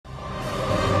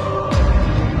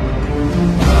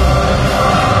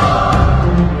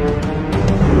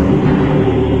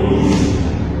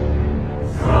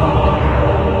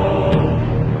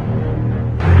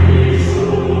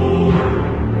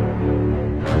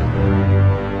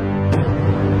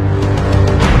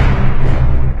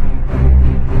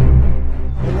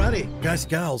guys and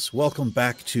gals, welcome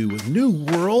back to New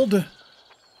World.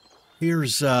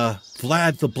 Here's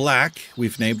Vlad the Black,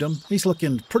 we've named him. He's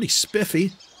looking pretty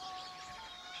spiffy.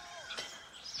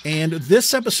 And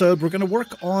this episode, we're going to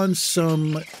work on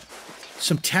some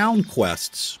town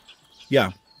quests.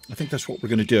 Yeah, I think that's what we're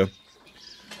going to do.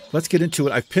 Let's get into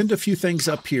it. I've pinned a few things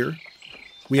up here.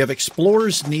 We have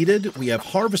explorers needed. We have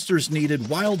harvesters needed.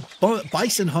 Wild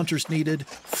bison hunters needed.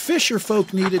 Fisher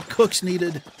folk needed. Cooks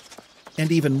needed. And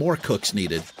even more cooks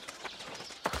needed.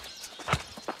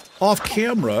 Off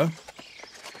camera,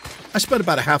 I spent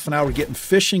about a half an hour getting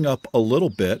fishing up a little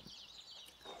bit.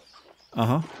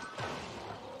 No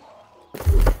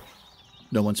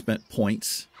one spent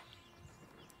points.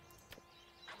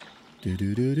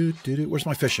 Where's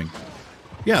my fishing?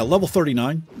 Yeah, level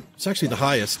 39. It's actually the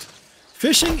highest.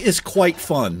 Fishing is quite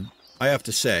fun, I have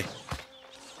to say.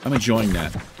 I'm enjoying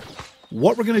that.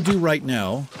 What we're going to do right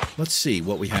now, let's see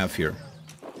what we have here.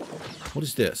 What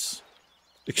is this?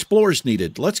 Explorers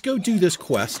needed. Let's go do this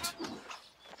quest.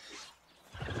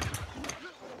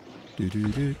 We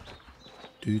have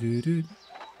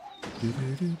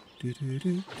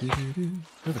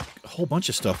a whole bunch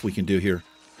of stuff we can do here.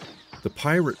 The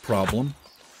pirate problem.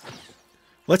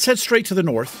 Let's head straight to the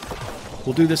north.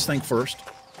 We'll do this thing first.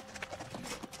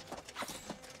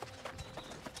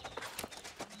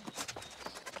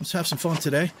 Let's have some fun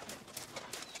today.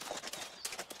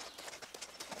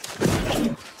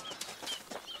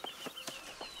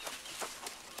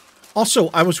 Also,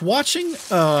 I was watching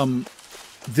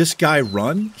this guy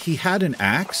run. He had an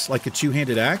axe, like a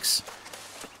two-handed axe.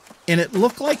 And it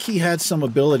looked like he had some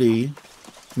ability,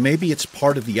 maybe it's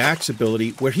part of the axe ability,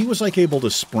 where he was like able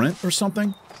to sprint or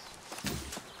something.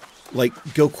 Like,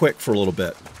 go quick for a little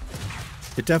bit.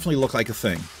 It definitely looked like a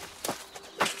thing.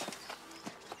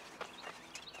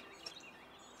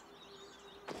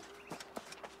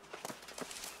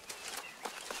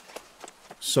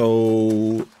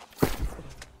 So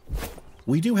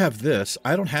we do have this.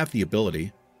 I don't have the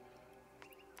ability.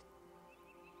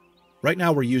 Right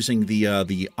now we're using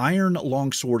the iron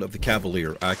longsword of the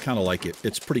Cavalier. I kind of like it.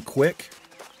 It's pretty quick.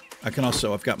 I've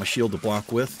got my shield to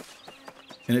block with.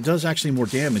 And it does actually more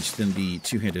damage than the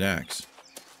two-handed axe.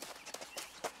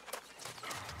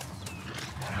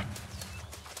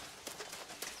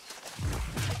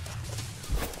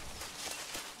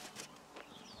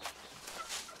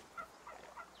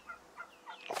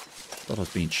 I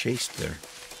was being chased there.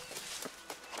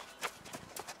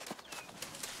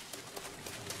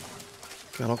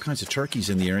 Got all kinds of turkeys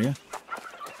in the area.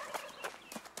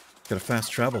 Got a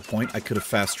fast travel point. I could have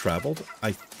fast traveled,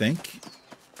 I think.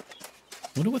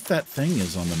 Wonder what that thing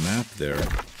is on the map there.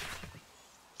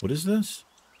 What is this?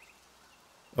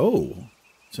 Oh,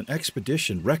 it's an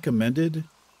expedition. Recommended.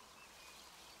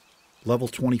 Level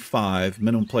 25.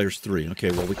 Minimum players 3.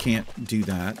 Okay, well, we can't do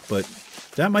that, but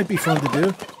that might be fun to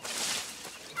do.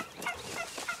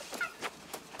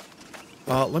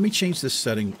 Let me change this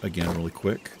setting again really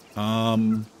quick. I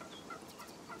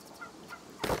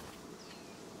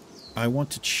want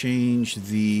to change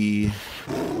the...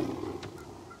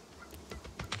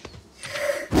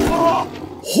 Oh!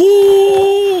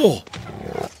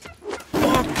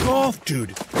 Fuck off,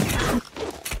 dude.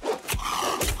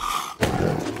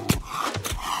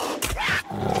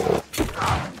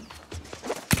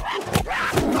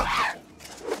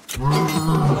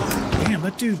 Damn,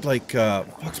 that dude, like,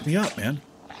 fucks me up, man.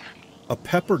 A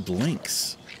peppered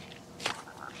lynx.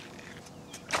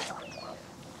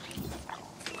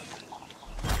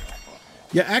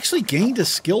 Yeah, actually gained a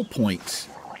skill point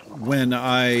when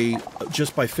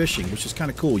just by fishing, which is kind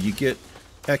of cool. You get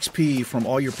XP from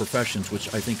all your professions,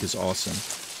 which I think is awesome.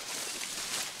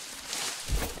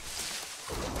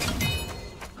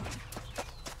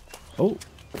 Oh,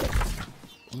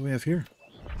 what do we have here?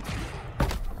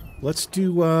 Let's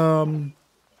do,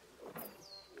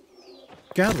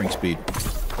 gathering speed.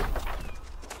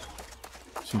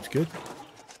 Seems good.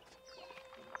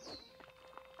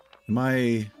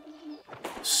 My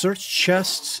search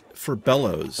chests for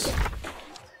bellows.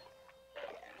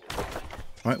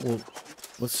 Alright, well,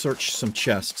 let's search some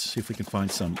chests, see if we can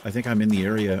find some. I think I'm in the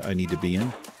area I need to be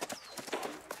in.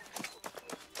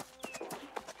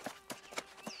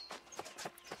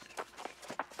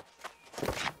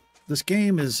 This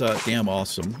game is damn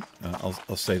awesome.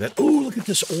 I'll say that. Ooh, look at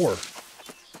this ore.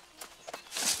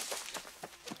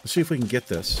 Let's see if we can get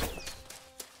this.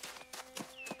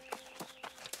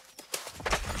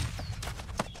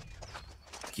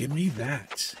 Give me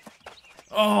that.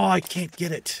 Oh, I can't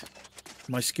get it.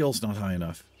 My skill's not high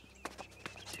enough.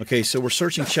 Okay, so we're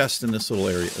searching chests in this little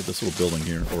area, this little building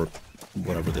here, or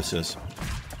whatever this is.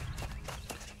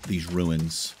 These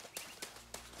ruins.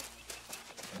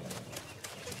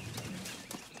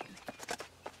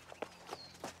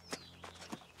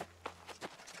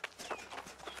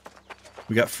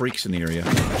 We got freaks in the area.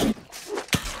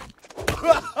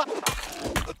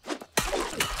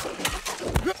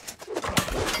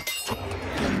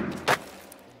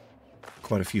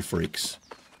 Quite a few freaks.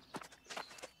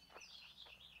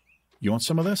 You want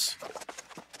some of this?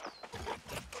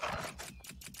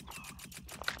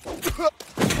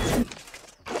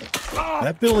 That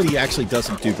ability actually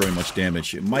doesn't do very much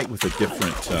damage. It might with a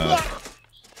different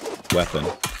weapon.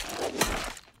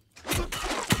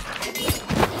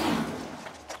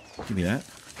 Give me that.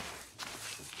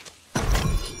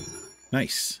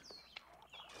 Nice.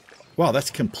 Wow, that's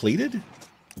completed?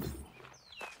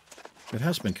 It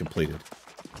has been completed.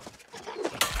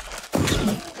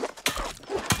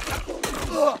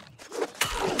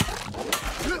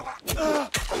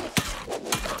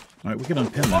 Alright, we can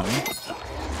unpin that one.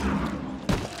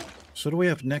 So what do we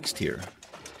have next here?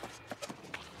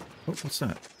 Oh, what's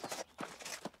that?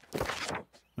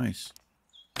 Nice.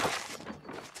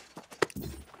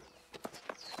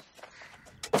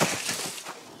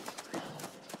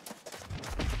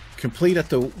 Complete at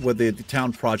the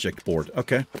town project board.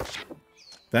 Okay.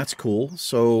 That's cool.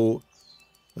 So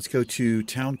let's go to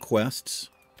town quests.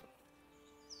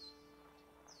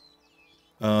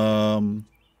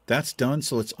 That's done,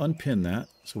 so let's unpin that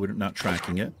so we're not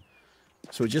tracking it.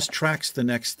 So it just tracks the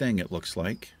next thing, it looks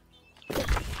like.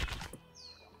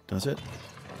 Does it?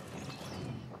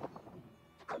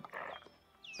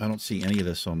 I don't see any of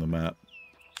this on the map.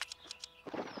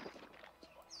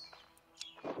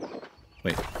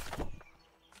 Wait.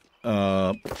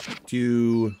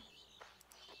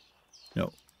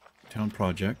 No. Town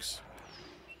projects.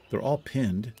 They're all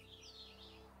pinned.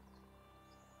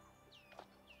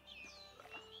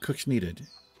 Cooks needed.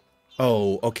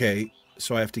 Oh, okay.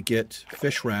 So I have to get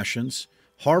fish rations.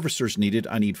 Harvesters needed.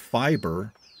 I need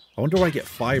fiber. I wonder where I get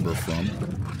fiber from.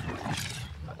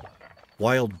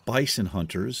 Wild bison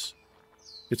hunters.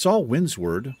 It's all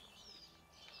Windsward.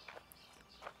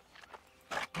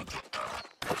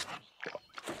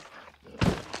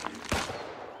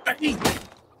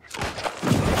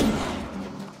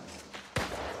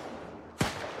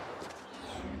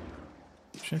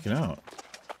 Check it out.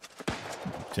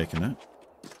 I'm taking that.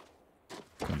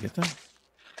 Can I get that?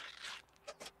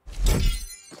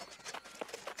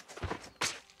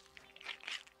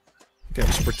 Okay,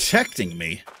 it's protecting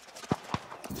me.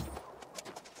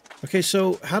 Okay,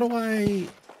 so how do I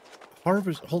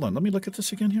harvest? Hold on, let me look at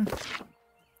this again here.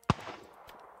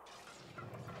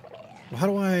 Well, how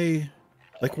do I,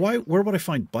 like, where would I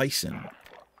find bison?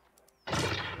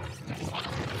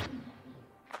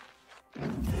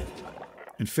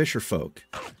 And fisher folk.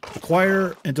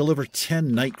 Acquire and deliver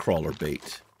 10 nightcrawler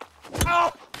bait.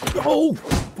 Oh,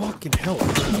 fucking hell.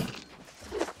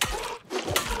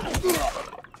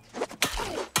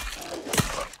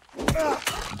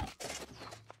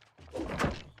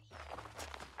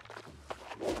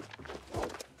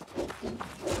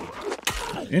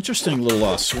 Interesting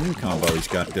little swing combo he's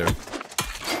got there.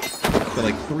 Got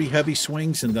like 3 heavy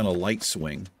swings and then a light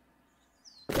swing.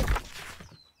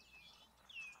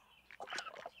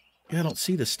 Yeah, I don't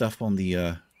see the stuff on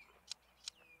the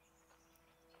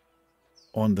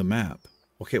map.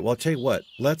 Okay, well, I'll tell you what.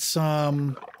 Let's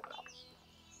the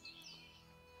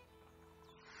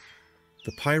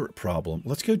pirate problem.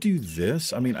 Let's go do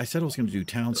this. I mean, I said I was going to do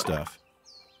town stuff.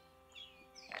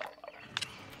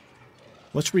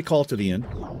 Let's recall to the inn.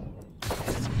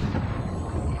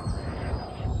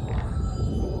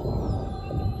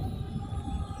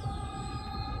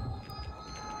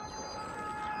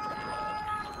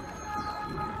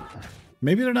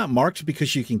 Maybe they're not marked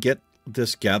because you can get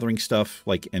this gathering stuff,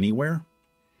 like, anywhere.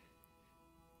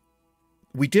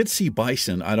 We did see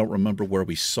bison. I don't remember where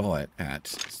we saw it at.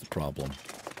 That's the problem.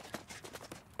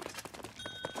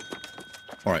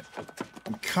 All right.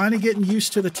 I'm kind of getting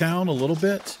used to the town a little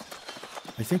bit.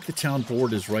 I think the town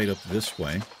board is right up this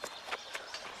way.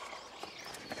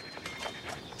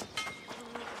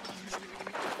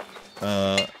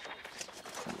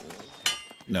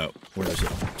 No. Where is it?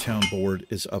 Town board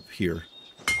is up here.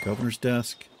 Governor's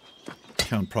desk.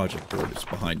 Town project board is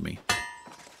behind me.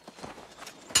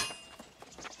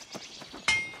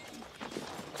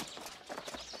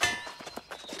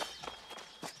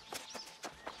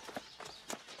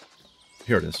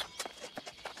 Here it is.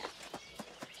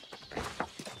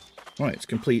 All right, let's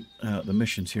complete the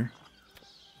missions here.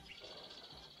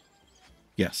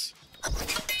 Yes.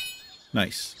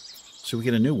 Nice. So we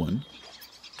get a new one.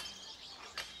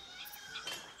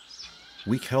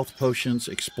 Weak health potions,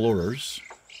 explorers.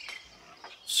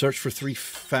 Search for 3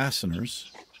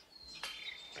 fasteners.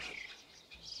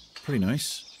 Pretty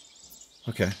nice.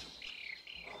 Okay.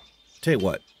 Tell you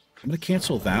what, I'm going to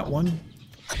cancel that one.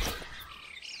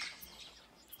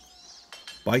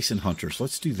 Bison hunters.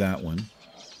 Let's do that one.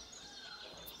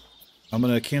 I'm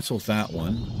going to cancel that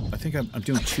one. I think I'm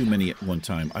doing too many at one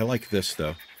time. I like this,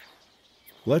 though.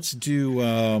 Let's do...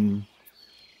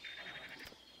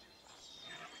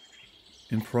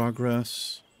 in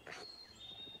progress.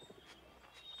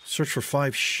 Search for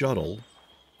 5 shuttle.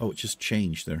 Oh, it just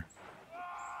changed there.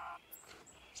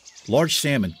 Large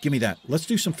salmon. Give me that. Let's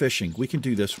do some fishing. We can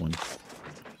do this one.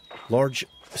 Large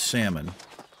salmon.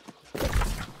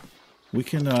 We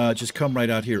can just come right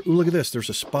out here. Ooh, look at this. There's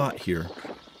a spot here.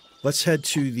 Let's head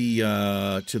to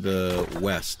the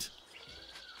west.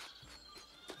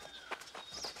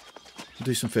 We'll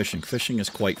do some fishing. Fishing is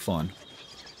quite fun.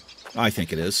 I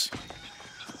think it is.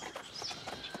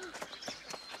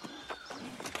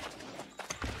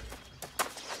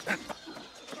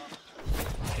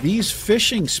 These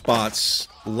fishing spots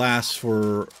last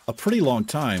for a pretty long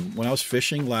time. When I was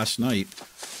fishing last night,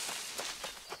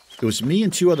 it was me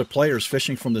and 2 other players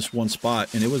fishing from this one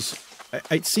spot, and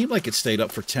it seemed like it stayed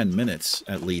up for 10 minutes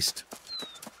at least.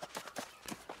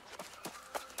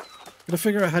 Gotta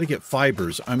figure out how to get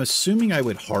fibers. I'm assuming I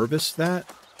would harvest that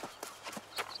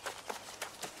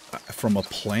from a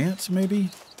plant, maybe?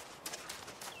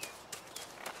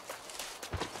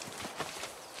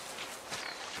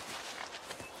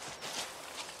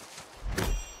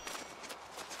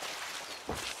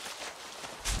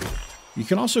 You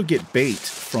can also get bait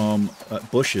from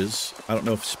bushes. I don't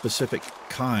know if specific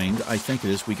kind. I think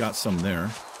it is. We got some there.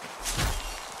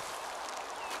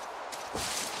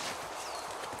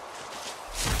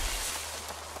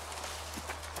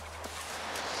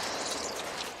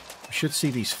 We should see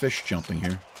these fish jumping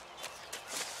here.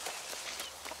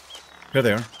 Here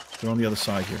they are. They're on the other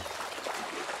side here.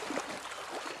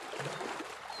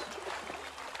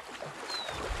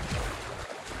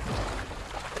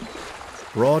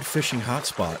 Broad fishing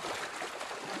hotspot.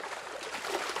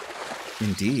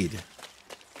 Indeed.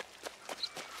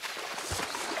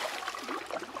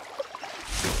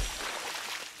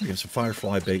 We got some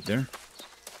firefly bait there.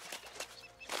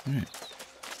 All right.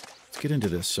 Let's get into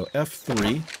this. So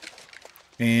F3.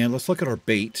 And let's look at our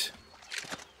bait.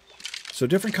 So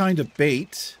different kind of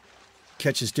bait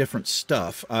catches different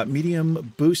stuff.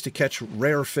 Medium boost to catch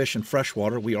rare fish in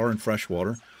freshwater. We are in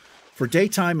freshwater. For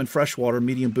daytime and freshwater,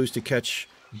 medium boost to catch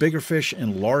bigger fish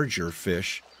and larger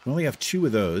fish. We only have 2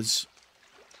 of those.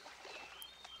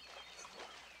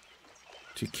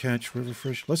 To catch river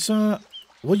fish. Let's I'll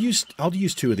use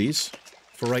 2 of these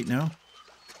for right now.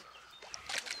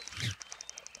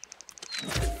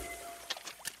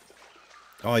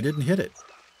 Oh, I didn't hit it.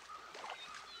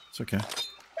 It's okay.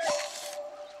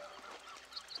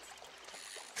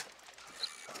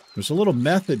 There's a little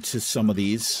method to some of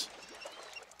these.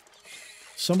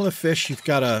 Some of the fish you've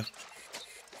got to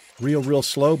reel real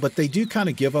slow, but they do kind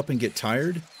of give up and get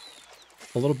tired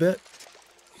a little bit.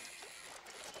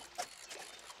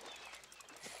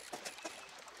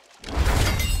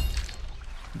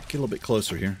 Get a little bit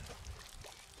closer here.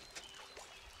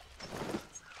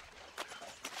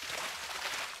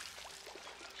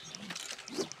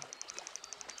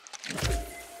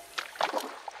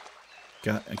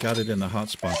 I got it in the hot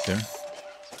spot there.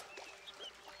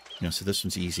 Yeah, so this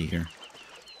one's easy here.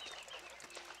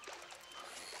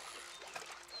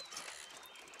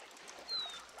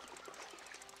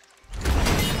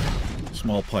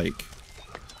 Small pike.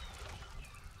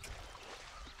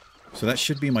 So that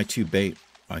should be my 2 bait,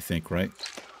 I think, right?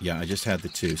 Yeah, I just had the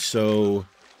 2. So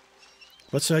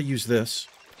let's use this.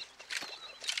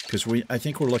 Because I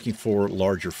think we're looking for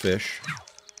larger fish.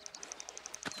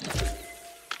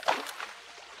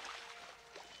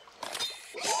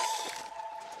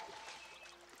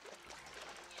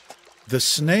 The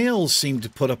snails seem to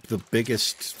put up the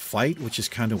biggest fight, which is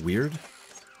kind of weird.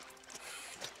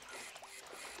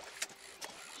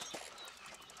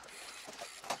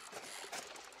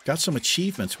 Got some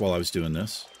achievements while I was doing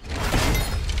this.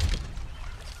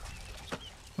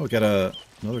 Oh, we got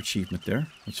another achievement there.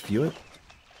 Let's view it.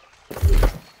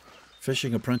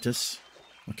 Fishing apprentice.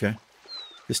 Okay.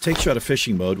 This takes you out of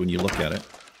fishing mode when you look at it.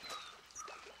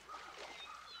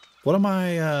 What am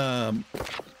I...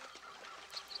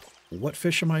 what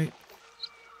fish am I...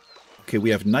 Okay, we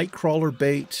have nightcrawler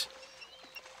bait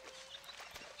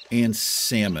and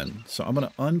salmon. So I'm going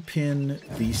to unpin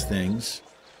these things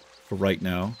for right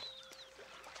now.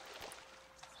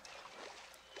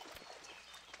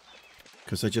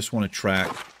 Because I just want to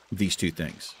track these 2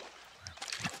 things.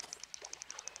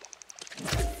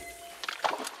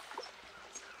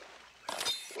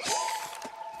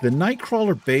 The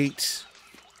nightcrawler bait...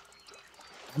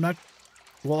 I'm not...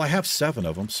 Well, I have 7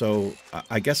 of them, so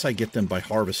I guess I get them by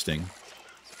harvesting.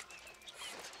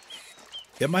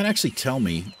 It might actually tell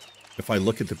me, if I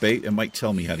look at the bait, it might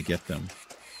tell me how to get them.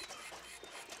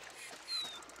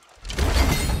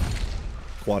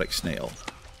 Aquatic snail.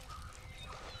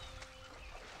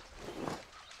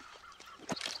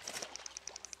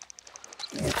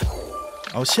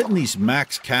 I was hitting these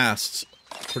max casts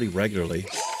pretty regularly.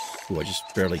 Ooh, I just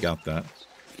barely got that.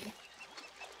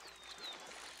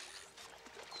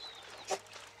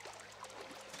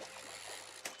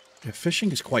 Yeah,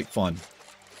 fishing is quite fun.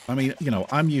 I mean, you know,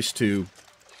 I'm used to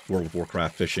World of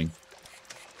Warcraft fishing,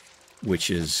 which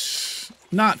is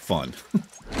not fun.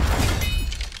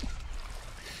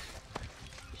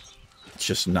 It's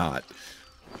just not.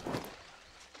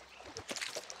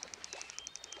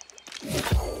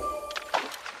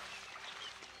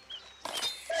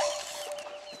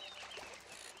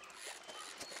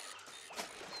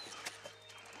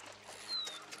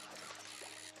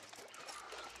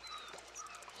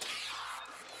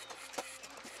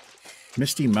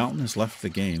 Misty Mountain has left the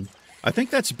game. I think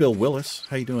that's Bill Willis.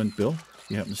 How you doing, Bill?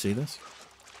 You happen to see this?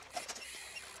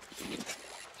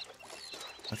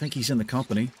 I think he's in the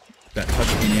company that Touch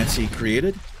Me Nancy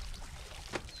created.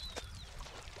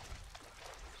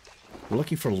 We're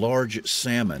looking for large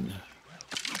salmon.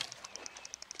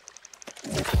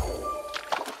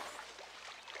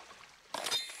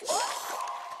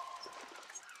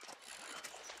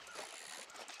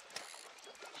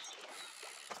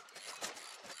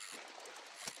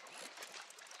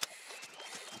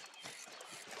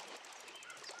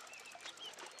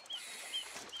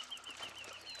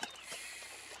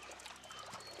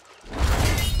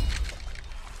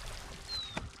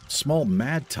 Small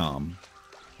Mad Tom.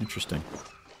 Interesting.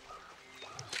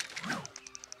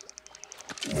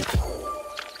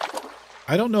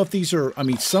 I don't know if these are... I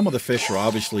mean, some of the fish are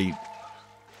obviously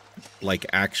like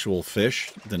actual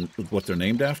fish than what they're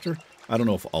named after. I don't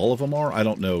know if all of them are. I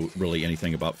don't know really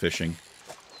anything about fishing.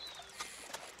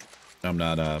 I'm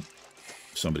not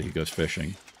somebody who goes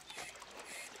fishing.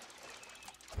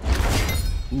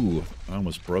 Ooh, I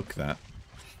almost broke that.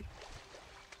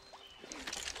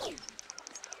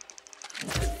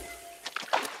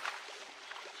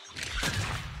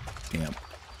 Damn.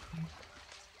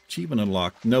 Achievement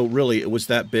unlocked. No, really, it was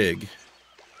that big.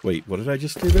 Wait, what did I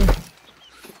just do there?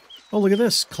 Oh, look at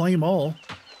this. Claim all.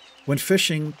 When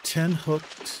fishing, 10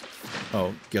 hooked...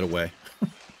 Oh, get away.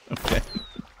 Okay.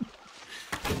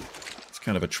 It's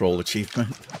kind of a troll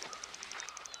achievement.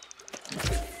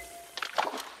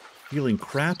 Feeling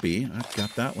crappy. I've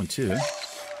got that one, too.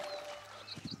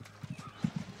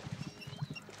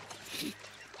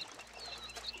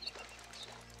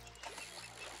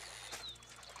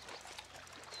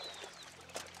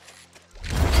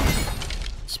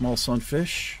 Small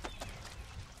sunfish.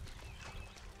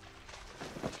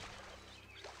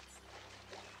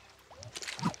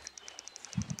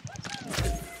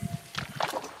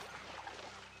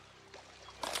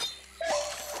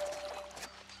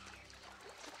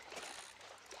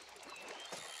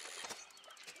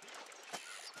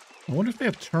 I wonder if they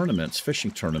have tournaments,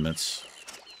 fishing tournaments.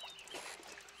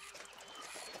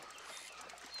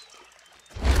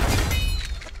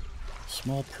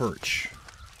 Small perch.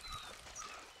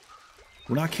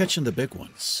 We're not catching the big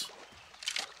ones.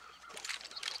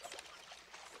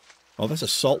 Oh, that's a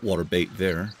saltwater bait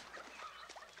there.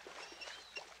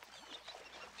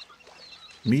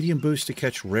 Medium boost to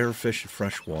catch rare fish in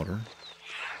freshwater.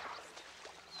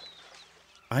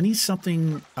 I need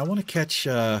something... I want to catch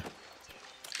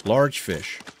large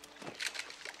fish.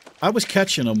 I was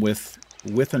catching them with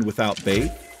and without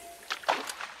bait.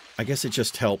 I guess it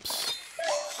just helps.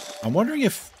 I'm wondering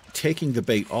if taking the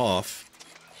bait off...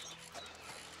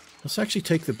 Let's actually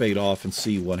take the bait off and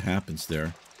see what happens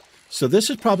there. So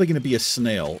this is probably going to be a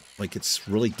snail. Like, it's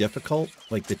really difficult.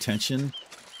 Like, the tension.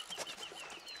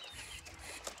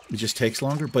 It just takes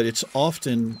longer. But it's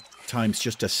oftentimes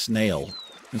just a snail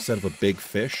instead of a big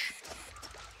fish.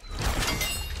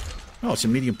 Oh, it's a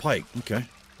medium pike. Okay.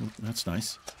 That's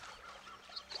nice.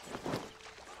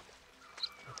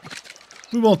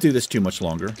 We won't do this too much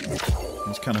longer. I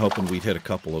was kind of hoping we'd hit a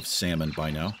couple of salmon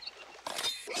by now.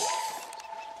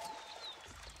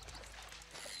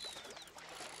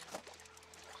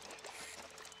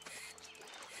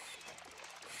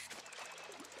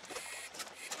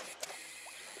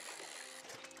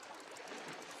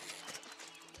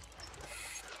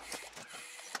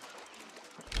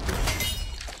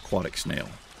 Aquatic snail.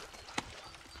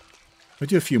 I'll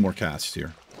do a few more casts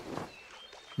here.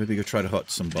 Maybe go try to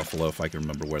hunt some buffalo if I can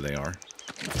remember where they are.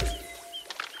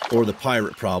 Or the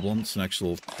pirate problem. It's an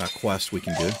actual quest we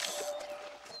can do.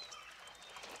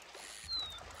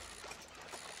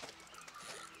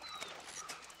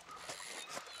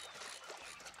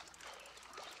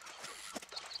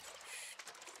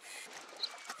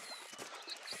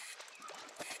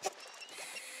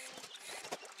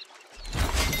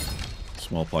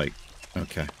 Small pike.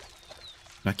 Okay.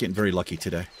 Not getting very lucky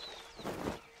today.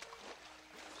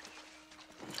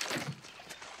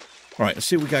 All right, let's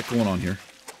see what we got going on here.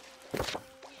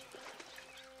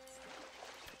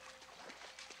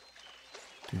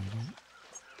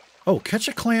 Oh, catch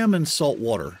a clam in salt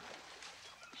water.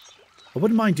 I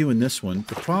wouldn't mind doing this one.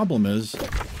 The problem is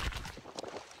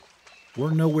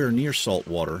we're nowhere near salt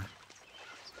water.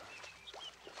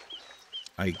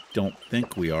 I don't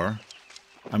think we are.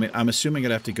 I mean, I'm assuming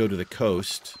I'd have to go to the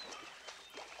coast.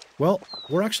 Well,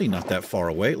 we're actually not that far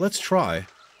away. Let's try.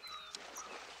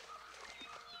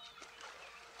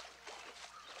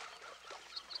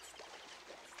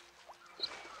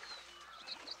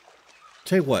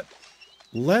 Tell you what.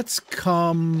 Let's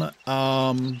come...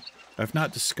 I've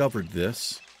not discovered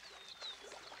this.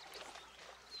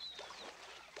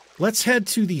 Let's head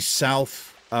to the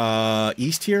south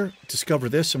east here, discover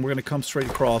this, and we're going to come straight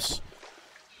across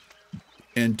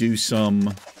and do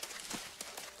some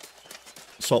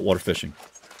saltwater fishing.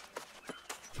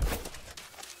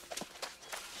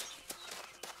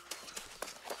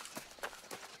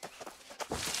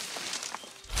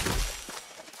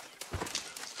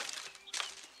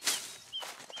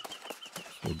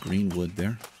 A little green wood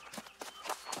there.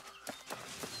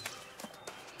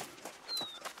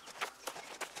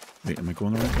 Wait, am I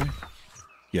going the right way?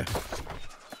 Yeah.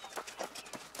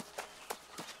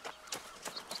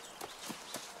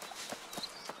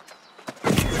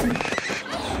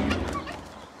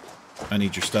 I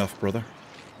need your stuff, brother.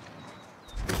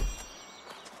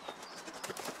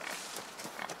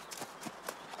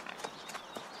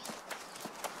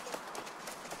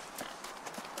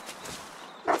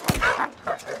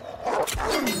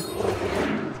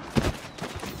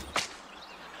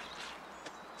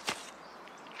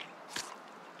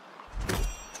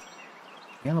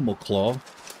 Animal claw.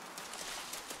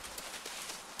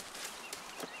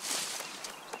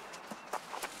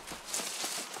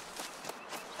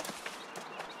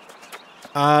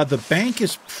 The bank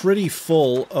is pretty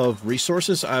full of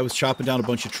resources. I was chopping down a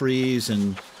bunch of trees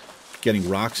and getting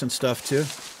rocks and stuff too.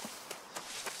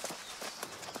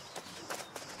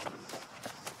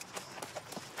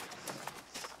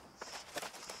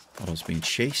 I was being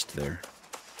chased there.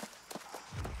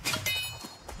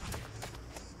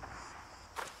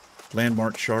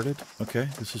 Landmark sharded. Okay,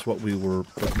 this is what we were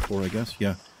looking for, I guess.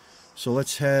 Yeah. So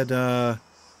let's head...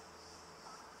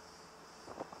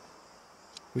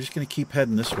 We're just going to keep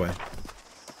heading this way.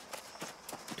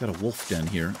 Got a wolf den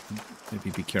here. Maybe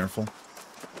be careful.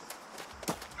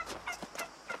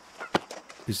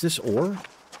 Is this ore?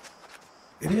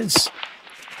 It is.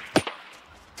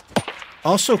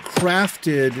 Also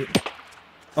crafted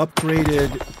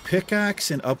upgraded pickaxe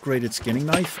and upgraded skinning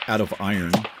knife out of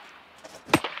iron.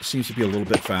 Seems to be a little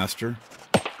bit faster.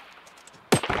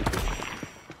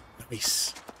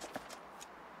 Nice.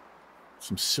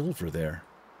 Some silver there.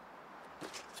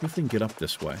 See if we can get up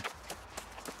this way.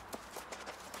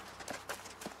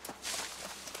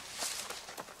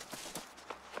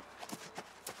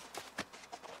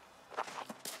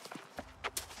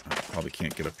 I probably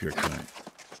can't get up here tonight.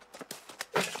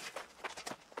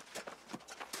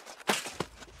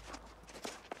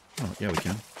 Oh, yeah, we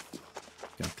can.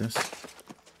 Got this.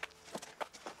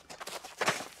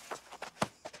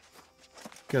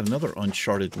 Got another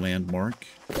uncharted landmark.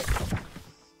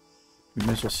 We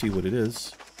might as well see what it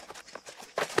is.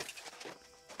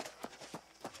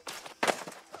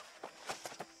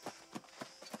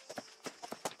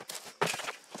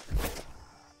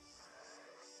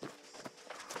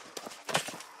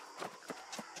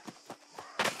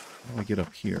 How do I get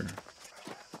up here?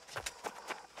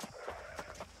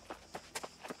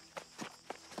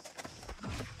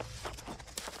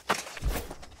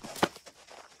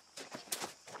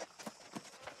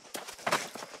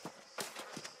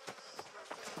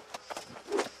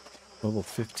 Level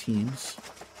 15s.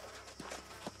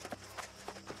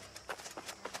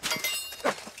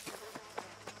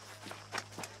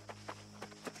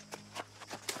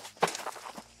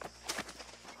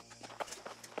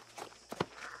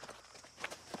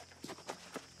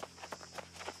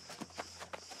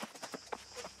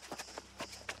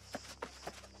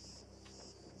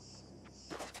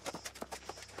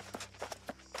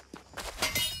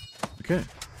 Okay.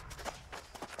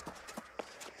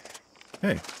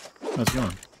 Hey. How's it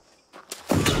going?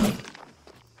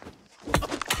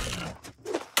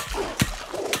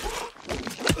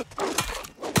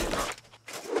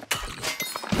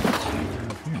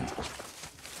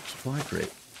 Supply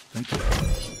crate. Thank you.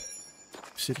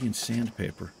 Obsidian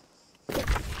sandpaper.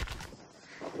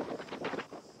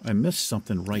 I missed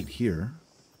something right here.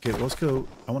 Okay, let's go.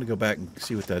 I want to go back and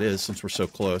see what that is since we're so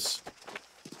close.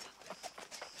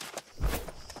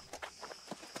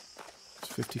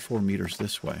 54 meters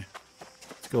this way.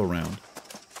 Let's go around.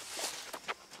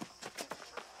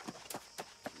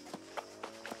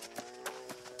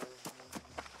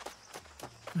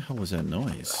 What the hell was that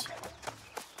noise?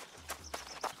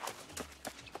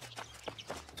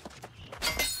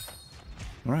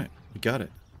 All right, we got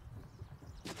it.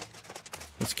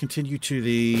 Let's continue to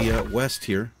the west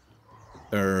here.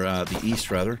 Or the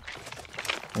east, rather.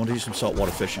 I want to do some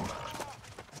saltwater fishing.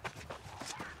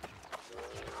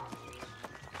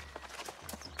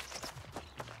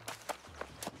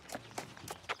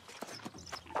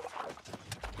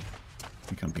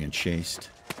 I think I'm being chased.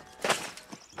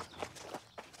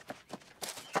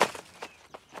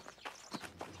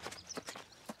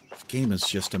 This game is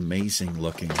just amazing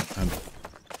looking.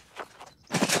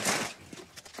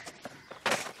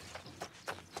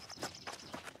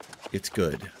 It's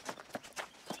good.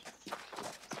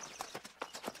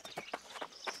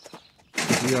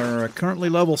 We are currently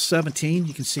level 17.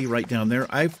 You can see right down there.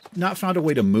 I've not found a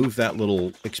way to move that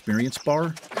little experience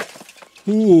bar.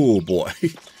 Ooh, boy.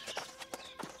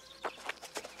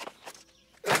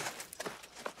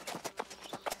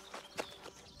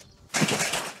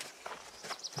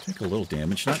 Take a little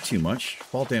damage, not too much.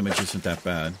 Fall damage isn't that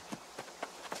bad.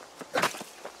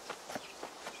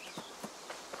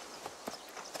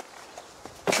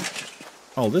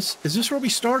 Oh, is this where we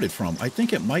started from? I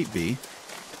think it might be.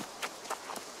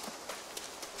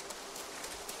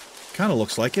 Kind of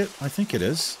looks like it. I think it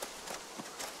is.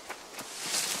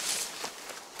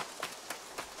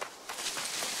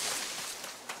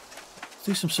 Let's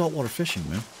do some saltwater fishing,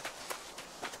 man.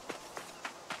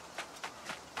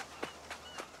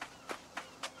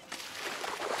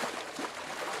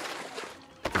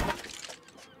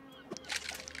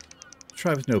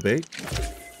 Try with no bait.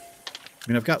 I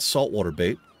mean, I've got saltwater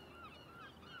bait.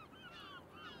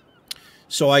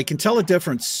 So I can tell a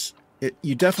difference.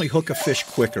 You definitely hook a fish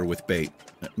quicker with bait.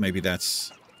 Maybe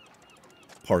that's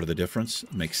part of the difference.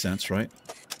 Makes sense, right?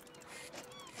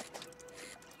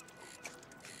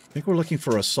 I think we're looking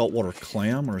for a saltwater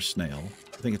clam or a snail.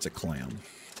 I think it's a clam.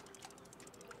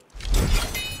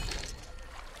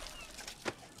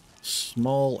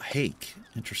 Small hake.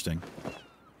 Interesting.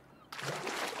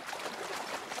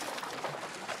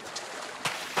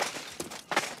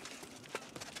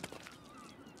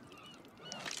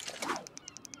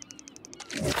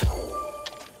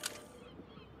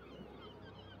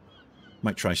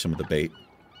 Might try some of the bait.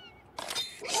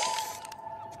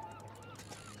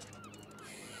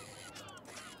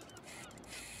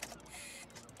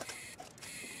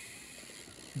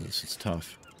 This is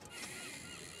tough.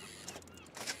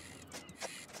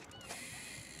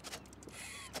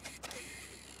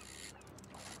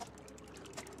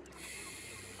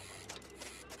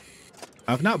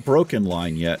 I've not broken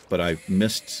line yet, but I've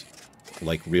missed,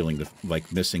 like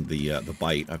missing the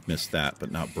bite. I've missed that, but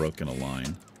not broken a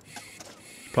line.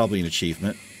 Probably an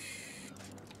achievement.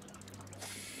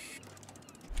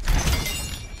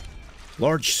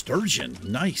 Large sturgeon.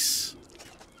 Nice.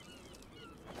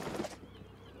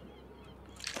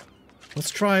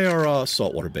 Let's try our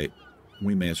saltwater bait.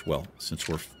 We may as well, since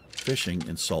we're fishing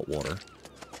in saltwater.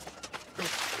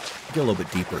 Get a little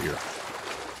bit deeper here.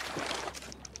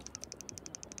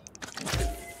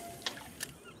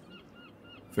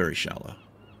 Very shallow.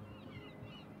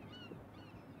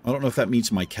 I don't know if that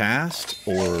means my cast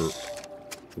or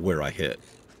where I hit.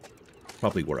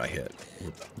 Probably where I hit.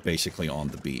 We're basically on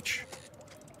the beach.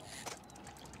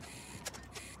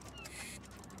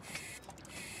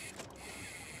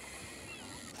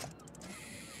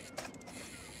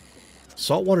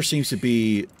 Saltwater seems to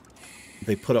be...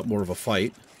 They put up more of a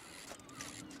fight.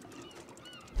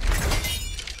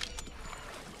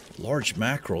 Large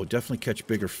mackerel. Definitely catch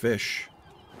bigger fish.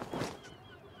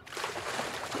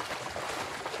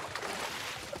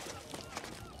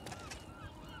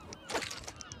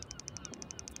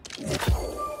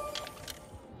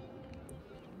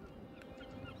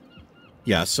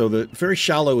 Yeah, so the very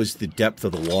shallow is the depth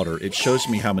of the water. It shows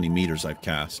me how many meters I've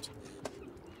cast.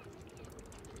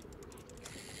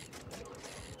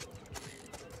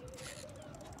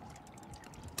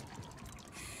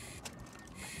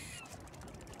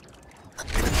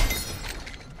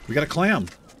 We got a clam.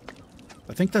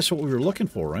 I think that's what we were looking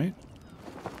for, right?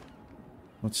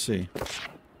 Let's see.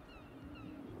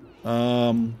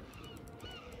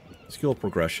 Skill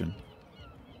progression.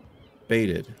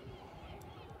 Baited.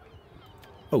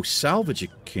 Oh, salvage a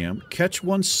clam. Catch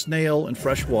one snail in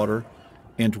fresh water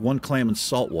and one clam in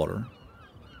salt water.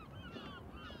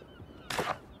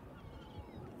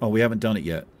 Oh, we haven't done it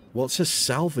yet. Well, it says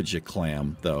salvage a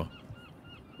clam, though.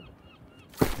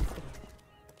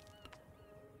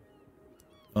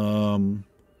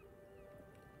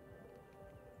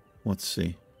 Let's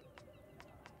see.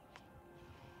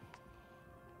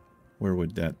 Where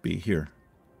would that be? Here.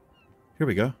 Here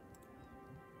we go.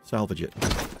 Salvage it.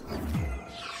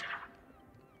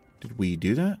 Did we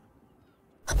do that?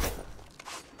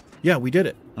 Yeah, we did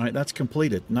it. All right, that's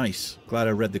completed. Nice. Glad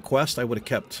I read the quest. I would have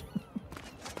kept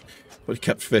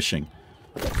fishing.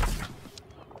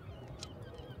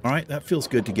 All right, that feels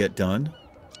good to get done.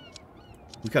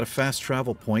 We got a fast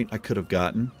travel point I could have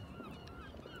gotten.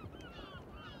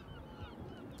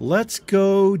 Let's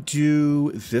go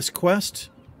do this quest.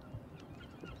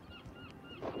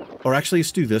 Or actually,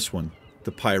 let's do this one.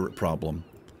 The pirate problem.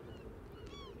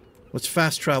 Let's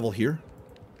fast travel here.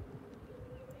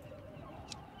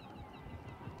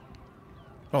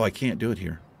 Oh, I can't do it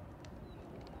here.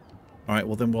 All right,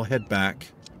 well then we'll head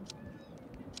back.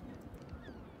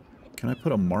 Can I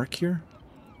put a mark here?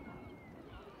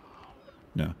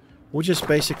 No. We'll just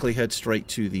basically head straight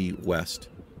to the west.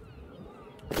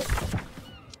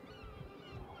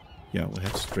 Yeah, we'll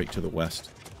head straight to the west.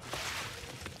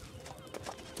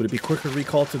 Would it be quicker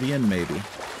recall to the inn, maybe?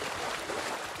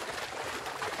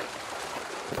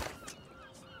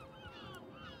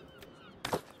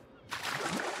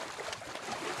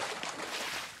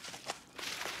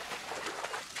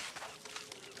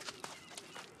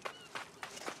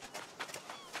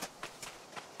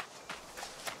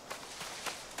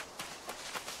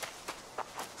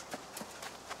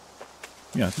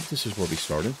 Yeah, I think this is where we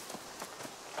started.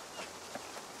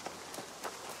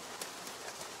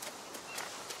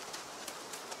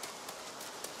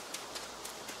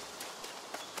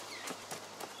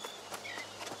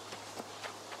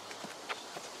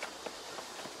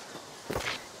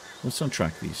 Let's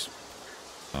untrack these.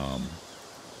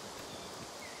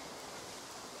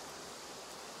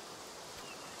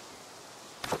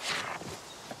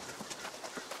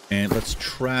 And let's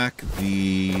track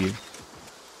the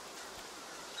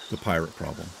pirate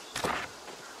problem.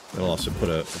 I'll also put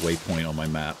a waypoint on my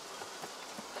map.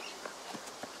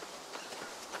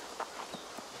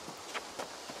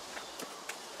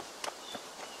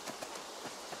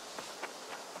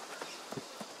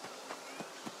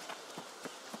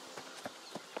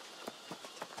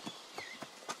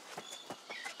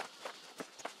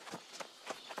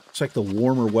 Looks like the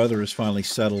warmer weather has finally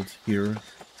settled here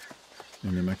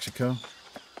in New Mexico.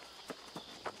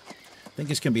 I think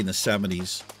it's going to be in the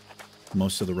 70s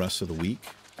most of the rest of the week.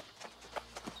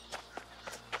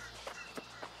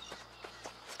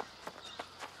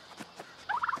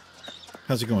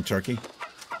 How's it going, Turkey?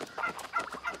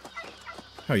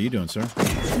 How are you doing, sir?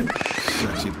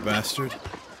 Sexy bastard.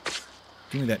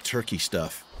 Give me that turkey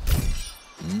stuff.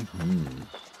 Mm-hmm.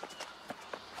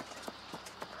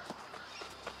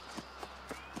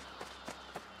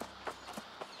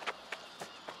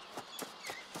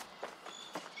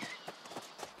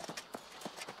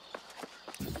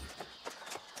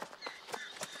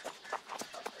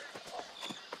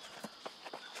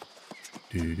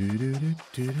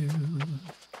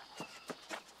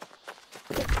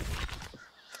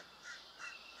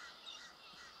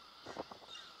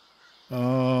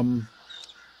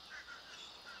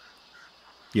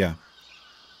 Yeah.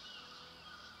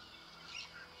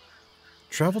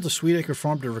 Travel to Sweetacre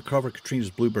Farm to recover Katrina's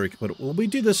blueberry compote. Well, we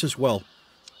do this as well.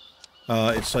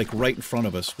 It's like right in front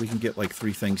of us. We can get like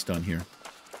 3 things done here.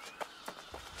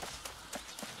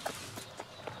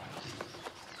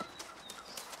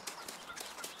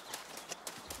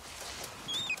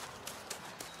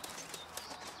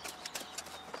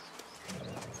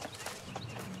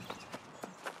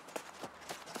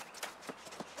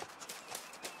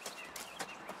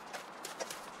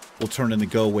 We'll turn in the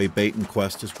go-away baiting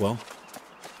quest as well.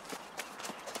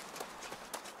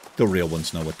 The real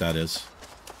ones know what that is.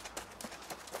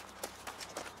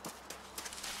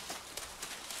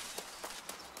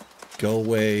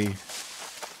 Go-away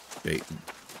baiting.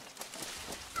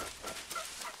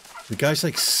 The guy's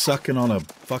like sucking on a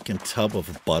fucking tub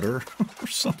of butter or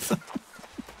something.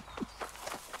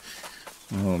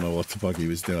 I don't know what the fuck he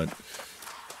was doing.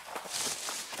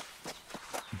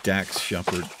 Dax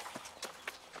Shepard.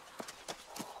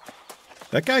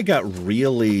 That guy got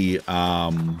really,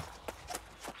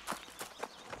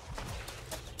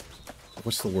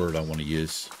 what's the word I want to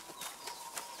use?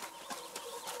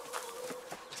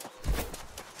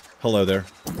 Hello there.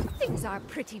 Things are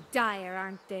pretty dire,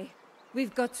 aren't they?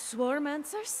 We've got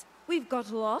swarmancers, we've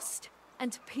got lost,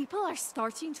 and people are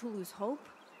starting to lose hope.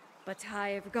 But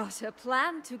I've got a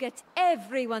plan to get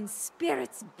everyone's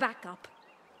spirits back up.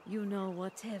 You know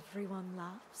what everyone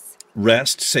loves?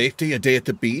 Rest, safety, a day at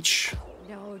the beach.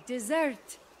 No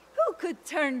dessert. Who could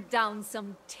turn down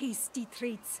some tasty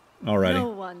treats? Alrighty. No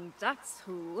one, that's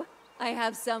who. I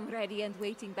have some ready and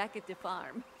waiting back at the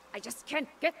farm. I just can't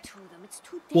get to them. It's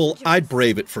too dangerous. Well, I'd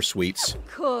brave it for sweets.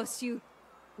 Of course you...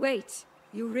 Wait,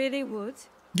 you really would?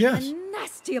 Yes. A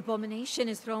nasty abomination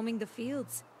is roaming the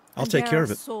fields. I'll take care of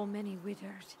it. So many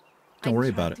withered. Don't worry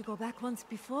about it. I tried to go back once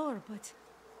before, but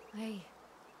I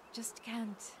just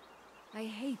can't. I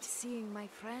hate seeing my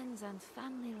friends and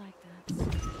family like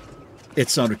that.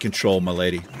 It's under control, my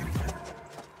lady.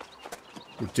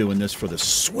 We're doing this for the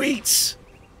sweets.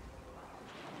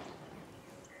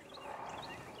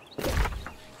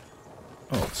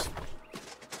 Oh, it's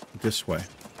this way.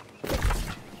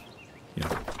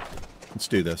 Yeah. Let's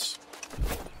do this.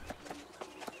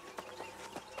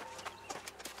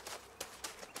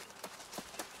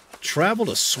 Travel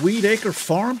to Sweet Acre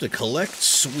Farm to collect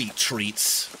sweet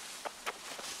treats.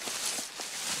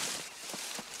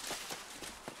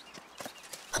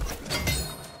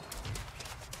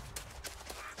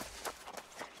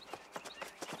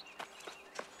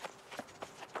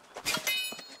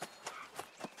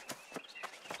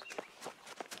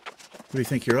 What do you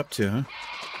think you're up to, huh?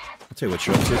 I'll tell you what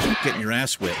you're up to. Getting your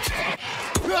ass whipped.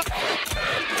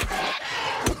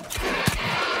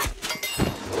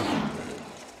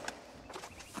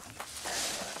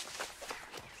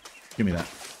 Give me that.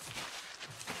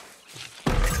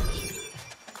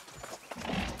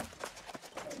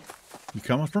 You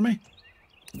coming for me?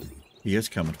 He is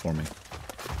coming for me.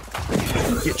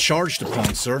 Get charged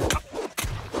upon, sir.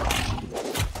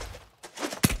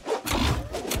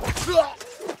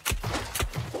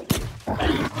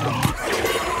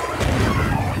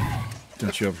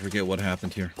 Don't you ever forget what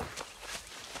happened here.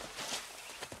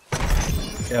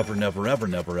 Ever, never, ever,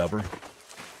 never, ever.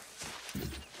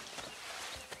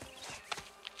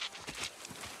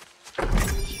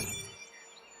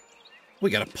 We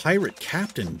got a pirate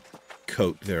captain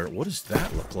coat there. What does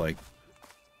that look like?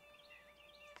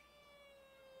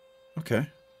 Okay.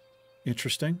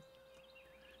 Interesting.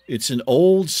 It's an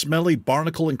old, smelly,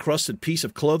 barnacle-encrusted piece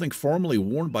of clothing formerly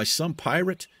worn by some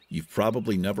pirate you've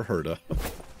probably never heard of.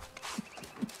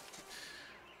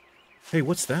 Hey,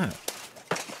 what's that?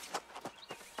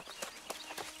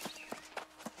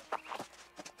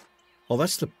 Oh,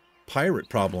 that's the pirate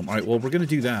problem. All right, well, we're going to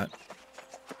do that.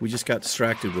 We just got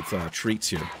distracted with treats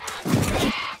here.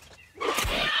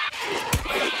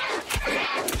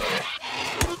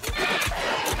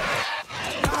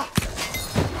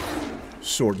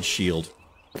 Sword and shield.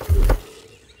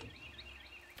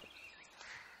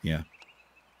 Yeah.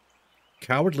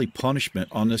 Cowardly punishment.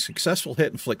 On the successful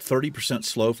hit, inflict 30%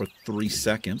 slow for 3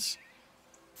 seconds.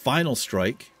 Final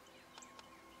strike.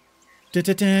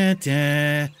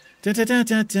 Da-da-da-da.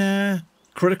 Da-da-da-da-da.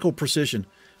 Critical precision.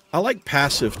 I like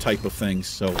passive type of things,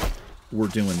 so we're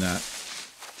doing that.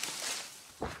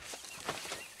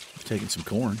 Taking some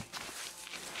corn.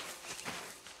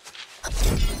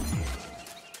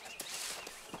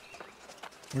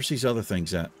 Where's these other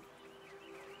things at?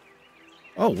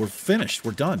 Oh, we're finished.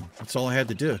 We're done. That's all I had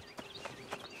to do. All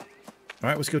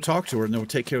right, let's go talk to her, and then we'll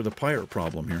take care of the pirate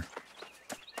problem here.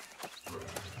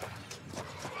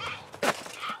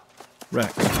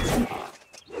 Wreck.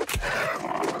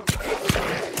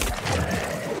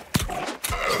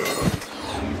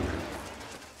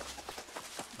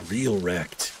 Real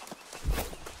wrecked.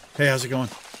 Hey, how's it going?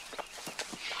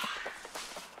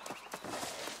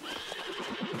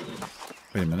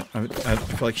 Wait a minute. I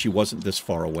feel like she wasn't this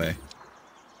far away.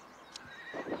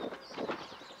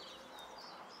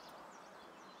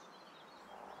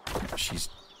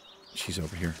 She's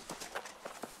over here.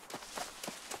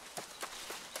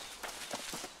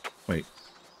 Wait.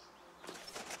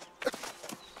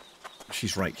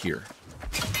 She's right here.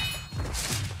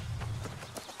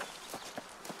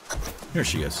 Here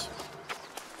she is.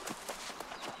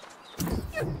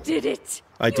 You did it!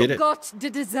 I did it. You got the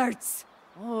desserts.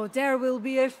 Oh, there will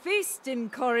be a feast in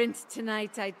Corinth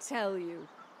tonight, I tell you.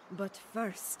 But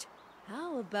first,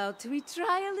 how about we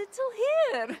try a little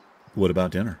here? What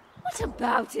about dinner? What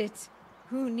about it?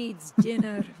 Who needs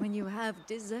dinner when you have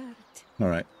dessert? All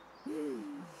right.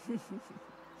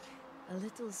 A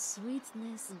little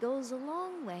sweetness goes a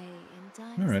long way in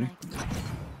times Alrighty. like that.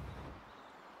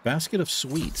 Basket of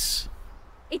sweets.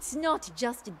 It's not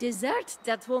just dessert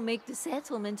that will make the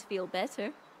settlement feel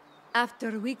better.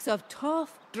 After weeks of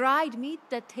tough, dried meat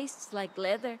that tastes like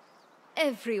leather,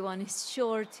 everyone is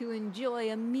sure to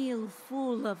enjoy a meal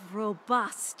full of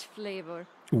robust flavor.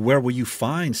 Where will you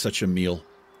find such a meal?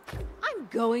 I'm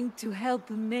going to help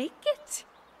make it.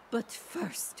 But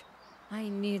first, I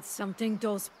need something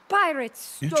those pirates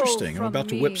stole Interesting. from I'm about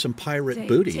to me. whip some pirate They've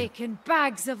booty. taken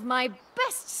bags of my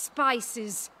best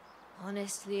spices.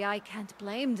 Honestly, I can't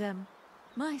blame them.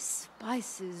 My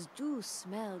spices do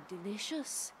smell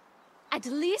delicious. At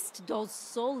least those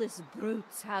soulless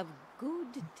brutes have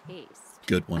good taste.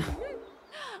 Good one.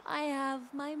 I have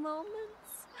my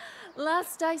moments.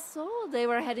 Last I saw, they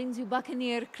were heading to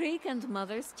Buccaneer Creek and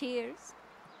Mother's Tears.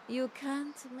 You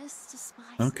can't miss the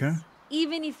spices. Okay.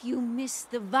 Even if you miss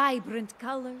the vibrant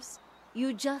colors,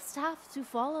 you just have to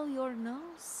follow your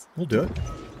nose. We'll do it.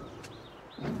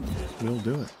 We'll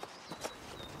do it.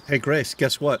 Hey, Grace,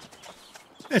 guess what?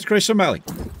 Hey, it's Grace O'Malley.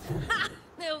 Ha!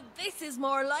 Now this is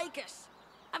more like it.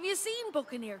 Have you seen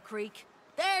Buccaneer Creek?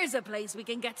 There's a place we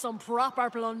can get some proper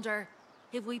plunder.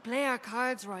 If we play our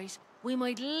cards right, we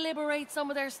might liberate some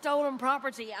of their stolen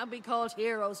property and be called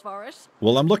heroes for it.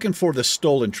 Well, I'm looking for the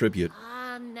stolen tribute.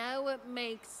 Ah, now it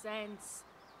makes sense.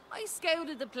 I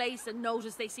scouted the place and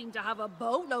noticed they seem to have a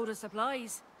boatload of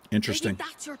supplies. Interesting. Maybe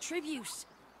that's your tribute.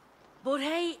 But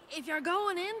hey, if you're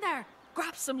going in there,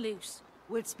 grab some loot.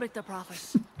 We'll split the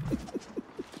profit.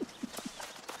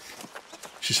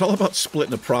 She's all about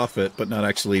splitting the profit, but not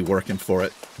actually working for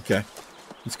it. Okay.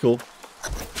 That's cool.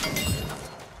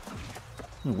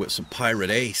 I'm gonna whip some pirate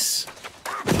ace.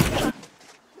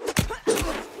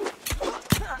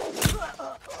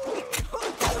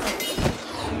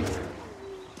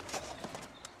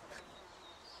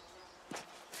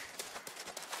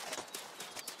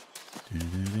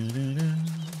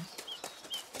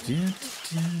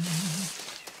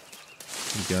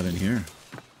 What we got in here?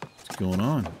 What's going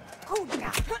on? What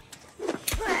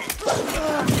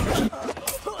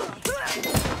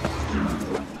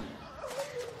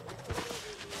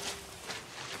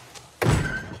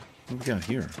we got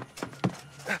here?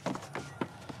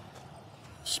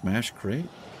 Smash crate?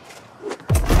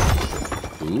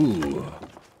 Ooh.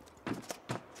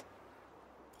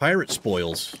 Pirate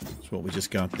spoils. That's what we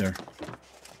just got there.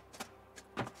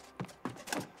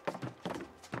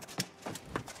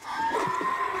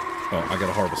 Oh, I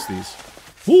gotta harvest these.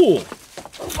 Ooh!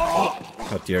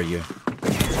 How dare you.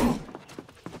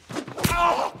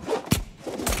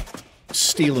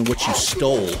 Stealing what you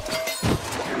stole.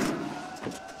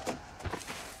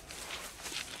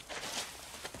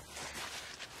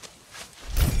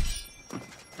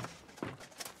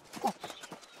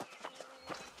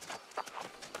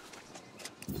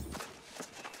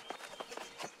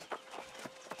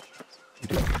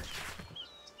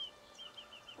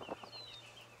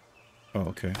 Oh,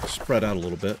 okay. Spread out a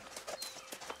little bit.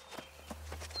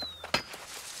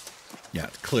 Yeah,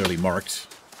 it's clearly marked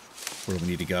where we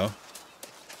need to go.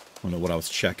 I don't know what I was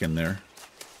checking there.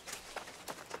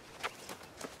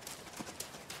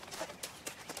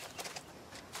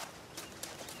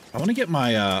 I want to get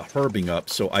my herbing up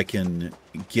so I can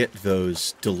get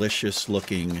those delicious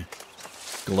looking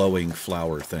glowing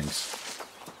flower things.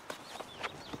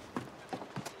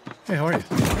 Hey, how are you?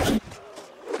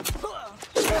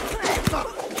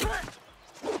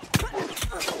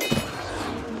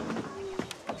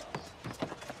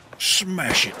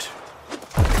 Smash it.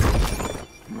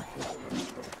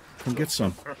 Come get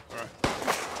some.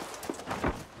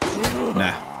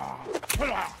 Nah.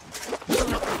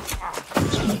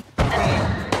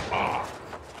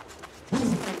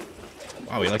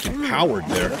 Wow, he like empowered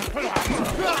there.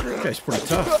 That guy's pretty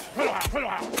tough.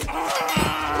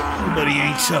 But he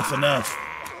ain't tough enough.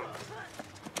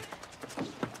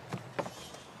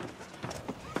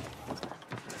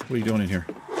 What are you doing in here?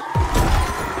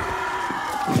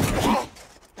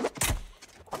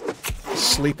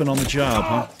 Sleeping on the job,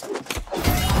 huh?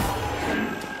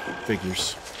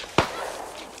 Figures.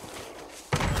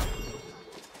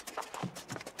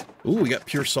 Ooh, we got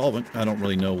pure solvent. I don't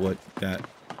really know what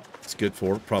that's good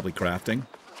for. Probably crafting.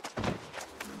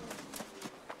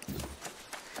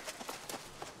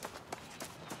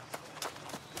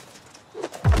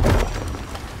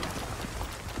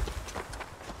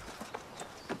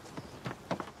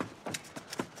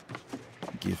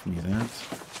 Give me that.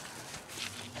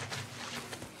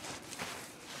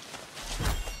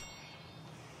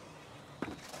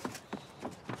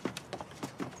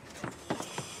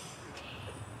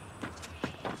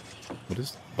 What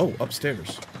is... Oh,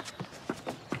 upstairs.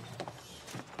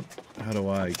 How do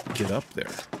I get up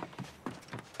there?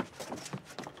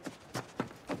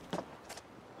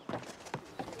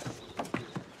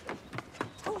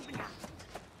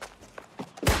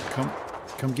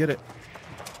 Come get it.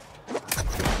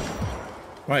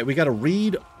 All right, we got to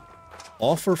read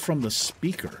offer from the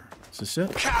speaker. Is this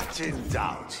it? Captain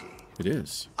Doughty. It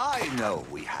is. I know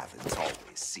we haven't always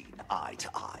seen eye to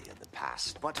eye in the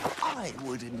past, but I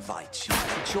would invite you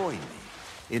to join me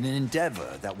in an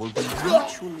endeavor that will be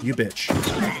mutually You bitch.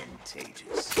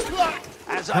 advantageous.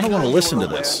 As I don't want to know listen you're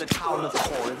to aware, this. The town of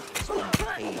Corinth has been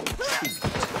paying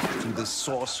tribute to the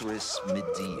sorceress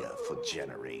Medea for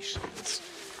generations.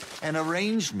 An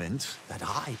arrangement that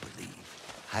I believe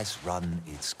has run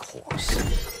its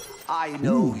course. I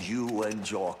know you and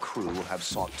your crew have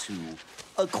sought to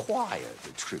acquire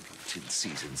the tribute in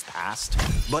seasons past,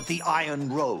 but the Iron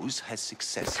Rose has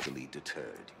successfully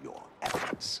deterred your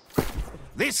efforts.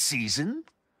 This season,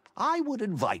 I would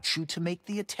invite you to make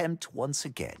the attempt once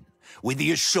again, with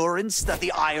the assurance that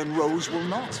the Iron Rose will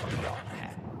not be on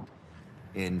hand.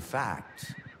 In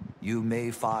fact, you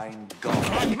may find God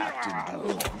Captain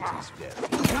DuPont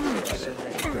is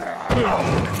very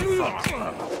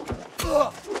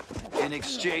in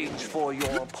exchange for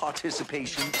your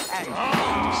participation and your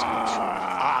discretion,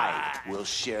 I will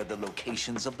share the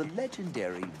locations of the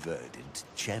legendary verdant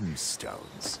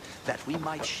gemstones that we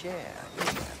might share in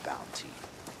their bounty.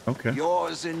 Okay.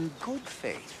 Yours in good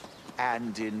faith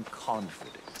and in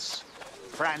confidence.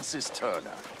 Francis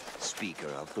Turner, Speaker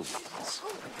of the Winds.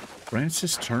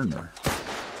 Francis Turner.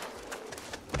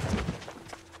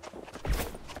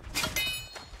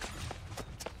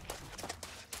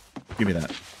 Give me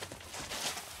that.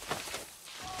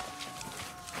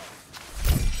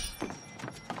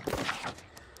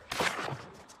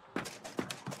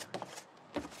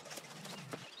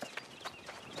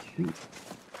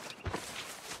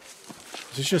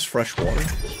 Is this just fresh water?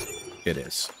 It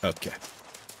is. Okay.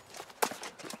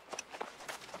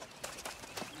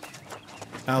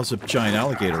 That was a giant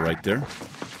alligator right there.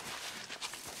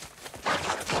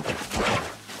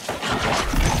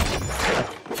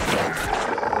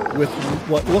 With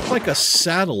what looked like a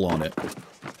saddle on it.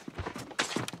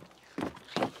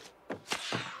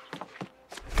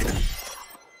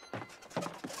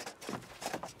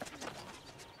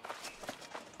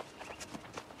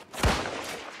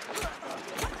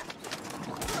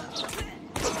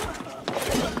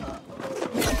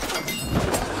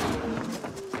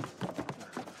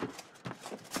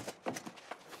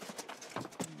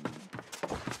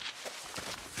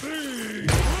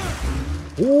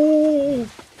 Oh!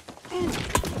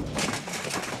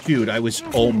 Dude, I was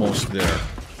almost there.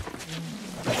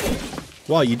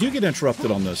 Wow, you do get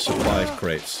interrupted on the supply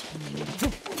crates.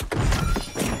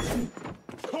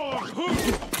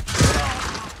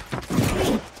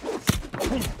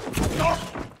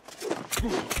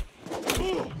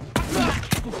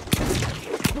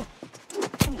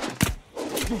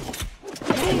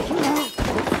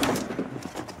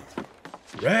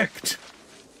 Wrecked.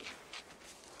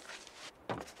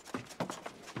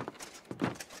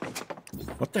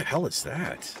 What the hell is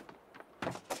that?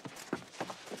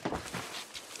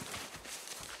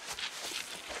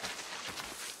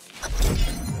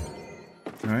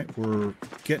 All right, we're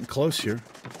getting close here.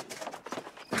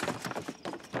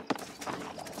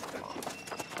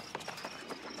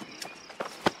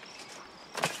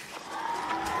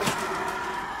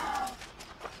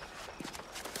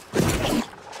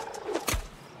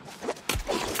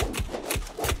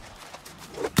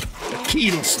 The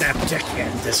key'll snap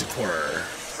deckhand, as it were.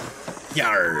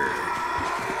 Yarr.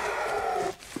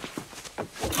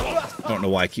 I don't know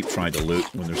why I keep trying to loot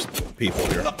when there's people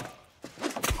here.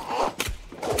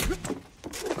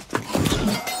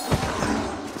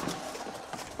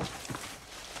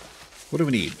 What do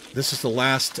we need? This is the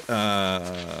last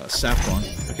saffron.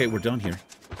 Okay, we're done here.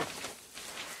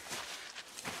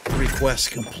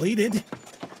 Request completed.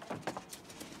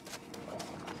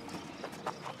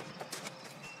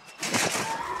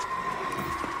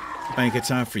 I ain't got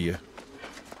time for you.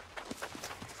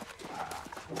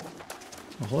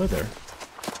 Oh, hello there.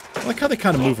 I like how they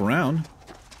kind of move around.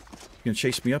 You gonna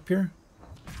chase me up here?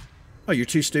 Oh, you're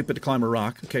too stupid to climb a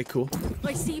rock. Okay, cool.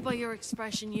 I see by your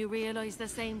expression you realize the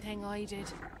same thing I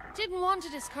did. Didn't want to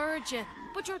discourage you,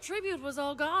 but your tribute was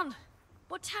all gone.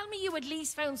 But tell me you at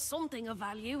least found something of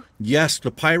value. Yes,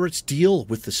 the pirates deal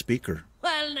with the speaker.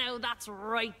 Well, now that's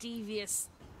right devious.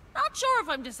 Not sure if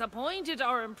I'm disappointed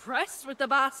or impressed with the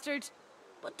bastard.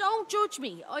 But don't judge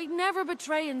me. I'd never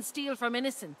betray and steal from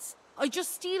innocents. I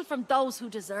just steal from those who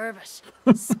deserve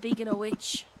it. Speaking of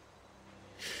which...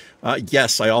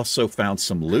 Yes, I also found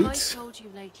some loot. I told you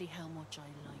lately how much I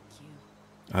like you.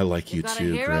 I like you You've got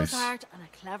too, a hero's Grace. heart and a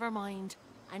clever mind,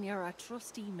 and you're a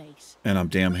trusty mate. And I'm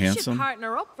damn We handsome. should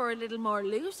partner up for a little more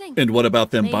looting. And what about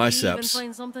them Maybe even biceps?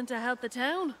 find something to help the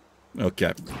town.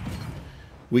 Okay.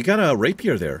 We got a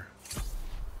rapier there.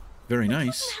 Very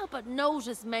nice. Couldn't help but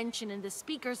notice mention in the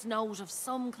speaker's note of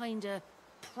some kind of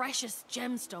precious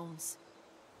gemstones.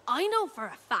 I know for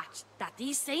a fact that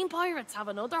these same pirates have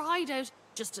another hideout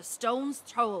just a stone's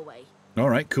throw away. All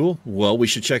right, cool. Well, we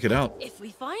should check it out. If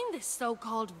we find this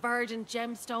so-called verdant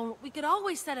gemstone, we could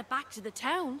always send it back to the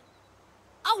town.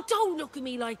 Oh, don't look at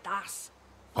me like that.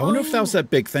 I wonder if that was that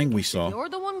big thing we If saw. you're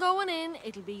the one going in,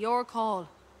 it'll be your call.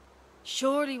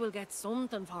 Surely we'll get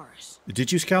something for it.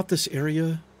 Did you scout this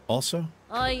area also?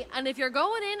 Aye, and if you're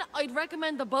going in, I'd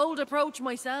recommend the bold approach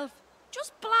myself.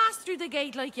 Just blast through the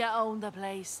gate like you own the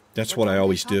place. That's But what I don't get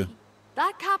always do. cocky.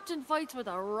 That captain fights with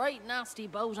a right nasty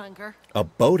boat anchor. A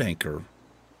boat anchor.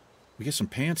 We get some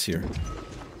pants here.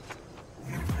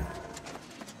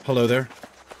 Hello there.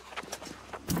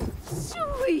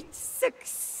 Sweet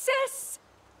success!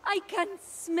 I can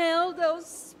smell those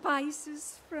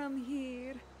spices from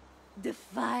here. The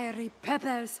fiery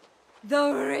peppers,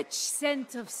 the rich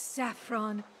scent of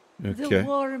saffron, Okay. the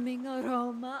warming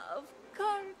aroma of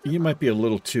cardamom. You might be a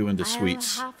little too into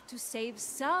sweets. I'll have to save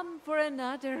some for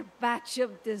another batch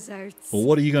of desserts. Well,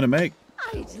 what are you going to make?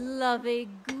 I'd love a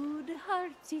good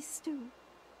hearty stew.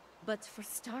 But for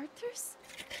starters,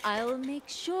 I'll make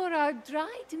sure our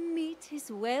dried meat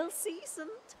is well seasoned.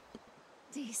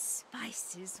 These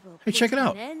spices will Hey, put check it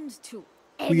out. an end to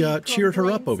We any cheered her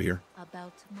up complaints over here.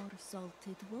 about more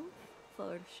salted wolf,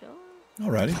 for sure.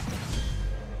 Alrighty.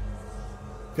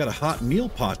 Got a hot meal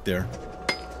pot there.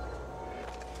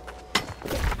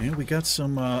 And we got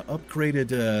some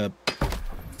upgraded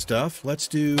stuff. Let's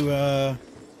do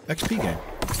XP game.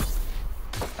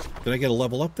 Did I get a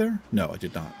level up there? No, I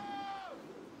did not.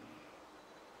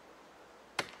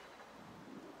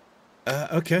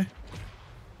 Okay.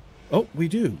 Oh, we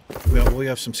do. Well, we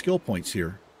have some skill points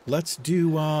here. Let's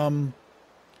do,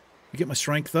 get my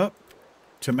strength up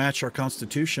to match our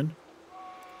constitution.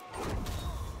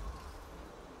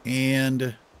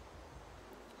 And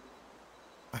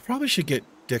I probably should get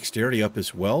dexterity up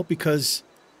as well because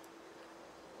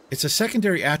it's a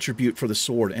secondary attribute for the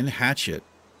sword and hatchet.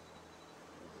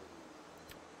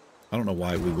 I don't know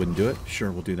why we wouldn't do it.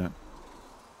 Sure, we'll do that.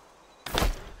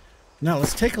 Now,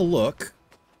 let's take a look.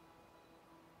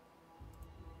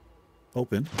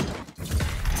 Open.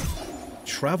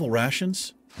 Travel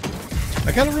rations.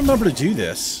 I gotta remember to do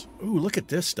this. Ooh, look at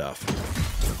this stuff.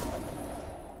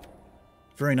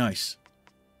 Very nice.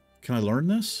 Can I learn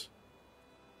this?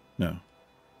 No.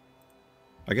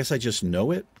 I guess I just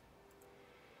know it?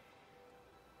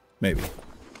 Maybe.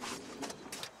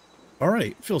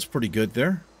 Alright, feels pretty good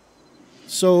there.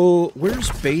 So, where's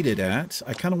Baited at?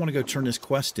 I kind of want to go turn this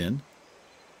quest in.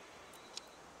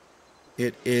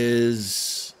 It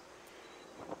is...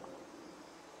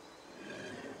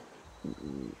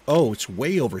 Oh, it's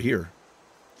way over here.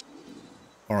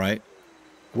 Alright.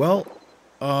 Well,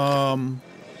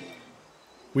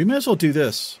 we may as well do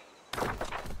this.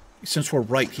 Since we're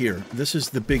right here. This is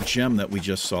the big gem that we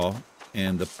just saw.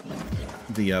 And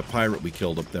the pirate we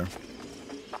killed up there.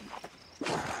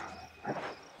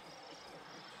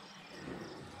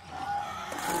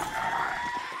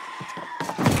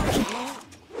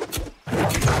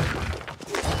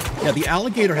 Yeah, the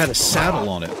alligator had a saddle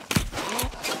on it.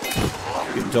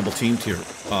 Getting double teamed here.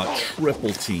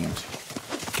 Triple teamed.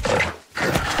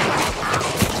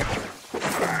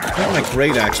 I think my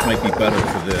great axe might be better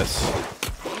for this.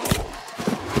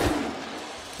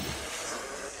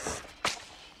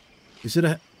 Is it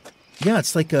a... Yeah,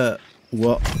 it's like a...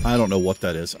 Well, I don't know what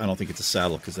that is. I don't think it's a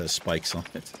saddle because it has spikes on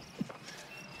it.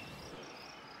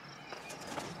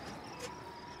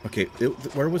 Okay,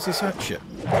 where was this at? Shit.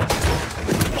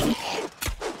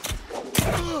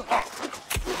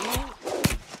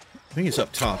 I think it's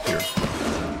up top here.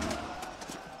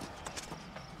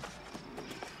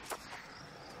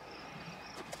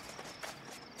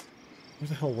 Where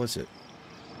the hell was it?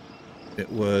 It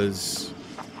was...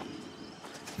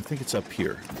 I think it's up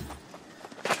here.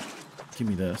 Give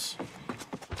me this.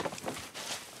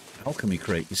 Alchemy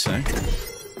crate, you say?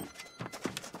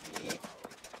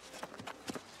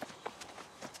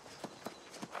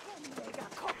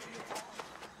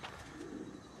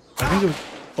 I think it was...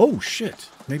 Oh, shit.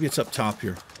 Maybe it's up top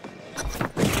here.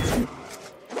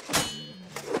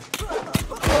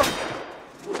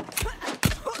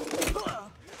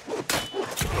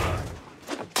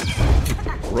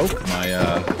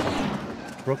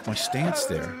 Broke my stance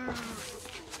there.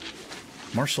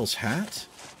 Marshall's hat?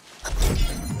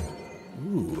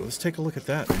 Ooh, let's take a look at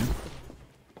that, man.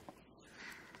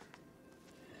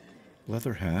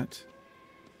 Leather hat.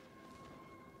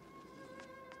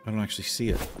 I don't actually see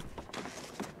it.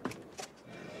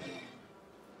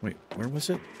 Wait, where was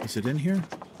it? Is it in here?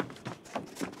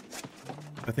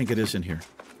 I think it is in here.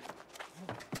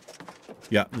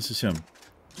 Yeah, this is him.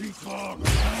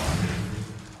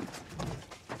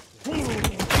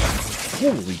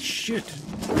 Holy shit.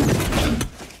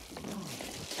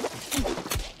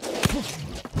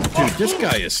 Dude, this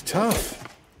guy is tough.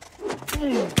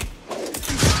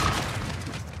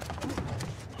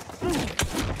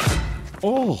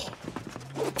 Oh.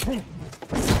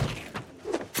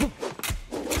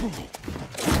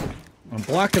 I'm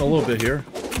blocking a little bit here.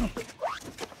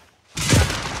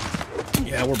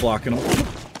 Yeah, we're blocking him.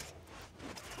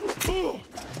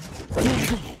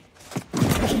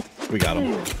 We got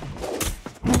him.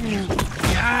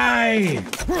 Yay!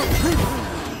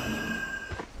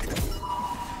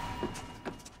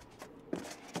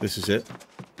 This is it.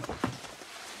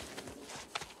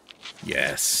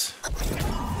 Yes.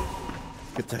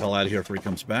 Get the hell out of here before he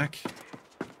comes back.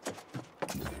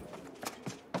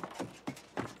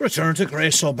 Return to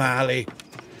Grace O'Malley.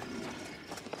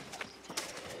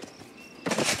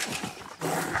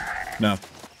 No.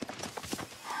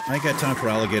 I ain't got time for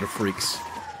alligator freaks.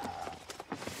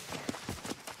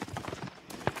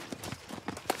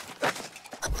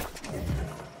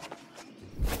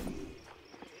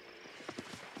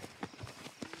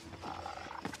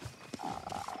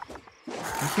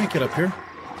 I can't get up here.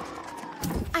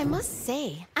 I must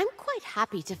say, I'm quite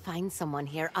happy to find someone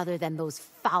here other than those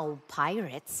foul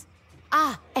pirates.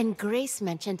 Ah, and Grace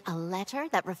mentioned a letter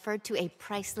that referred to a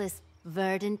priceless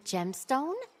verdant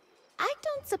gemstone? I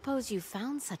don't suppose you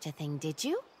found such a thing, did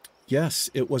you? Yes,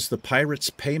 it was the pirate's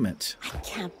payment. I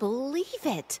can't believe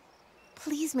it.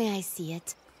 Please, may I see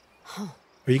it? Oh,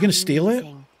 are you going to steal it?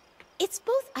 It's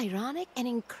both ironic and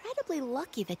incredibly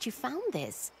lucky that you found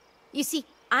this. You see,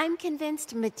 I'm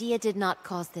convinced Medea did not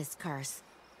cause this curse.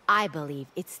 I believe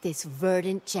it's this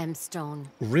verdant gemstone.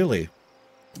 Really?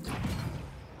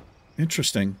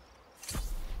 Interesting. All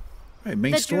right,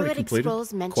 main story completed. The Druidic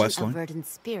scrolls mention Quest a line. verdant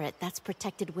spirit that's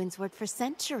protected Windsward for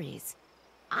centuries.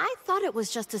 I thought it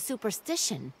was just a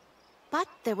superstition. But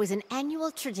there was an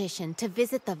annual tradition to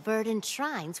visit the verdant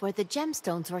shrines where the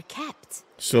gemstones were kept.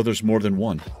 So there's more than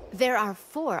one. There are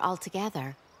 4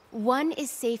 altogether. One is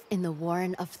safe in the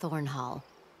Warren of Thornhall.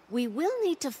 We will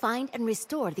need to find and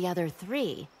restore the other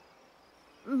 3.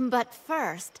 But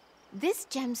first, this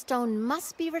gemstone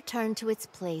must be returned to its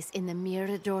place in the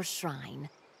Mirador Shrine.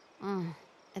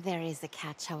 There is a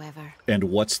catch, however. And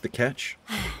what's the catch?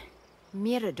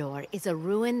 Mirador is a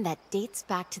ruin that dates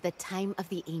back to the time of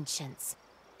the ancients.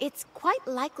 It's quite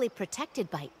likely protected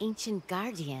by ancient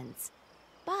guardians.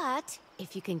 But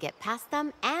if you can get past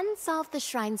them and solve the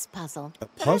shrine's puzzle, A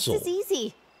puzzle? the rest is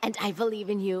easy. And I believe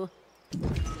in you.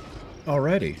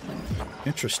 Alrighty.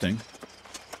 Interesting.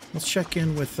 Let's check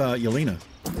in with Yelena.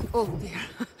 Oh dear,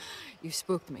 you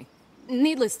spooked me.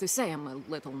 Needless to say, I'm a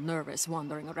little nervous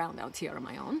wandering around out here on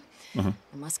my own. I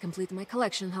must complete my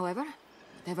collection, however,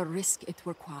 whatever risk it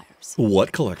requires.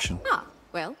 What collection? Ah,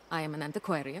 well, I am an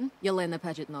antiquarian, Yelena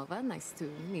Pagetnova, nice to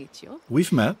meet you.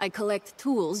 We've met. I collect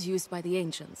tools used by the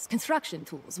ancients, construction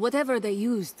tools, whatever they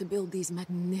used to build these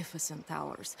magnificent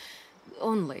towers.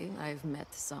 Only I've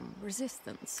met some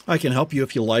resistance. I can help you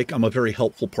if you like. I'm a very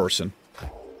helpful person.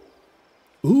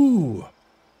 Ooh,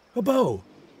 a bow.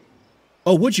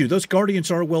 Oh, would you? Those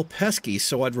guardians are well pesky,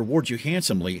 so I'd reward you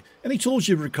handsomely. Any tools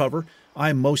you recover,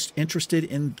 I'm most interested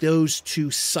in those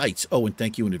 2 sites. Oh, and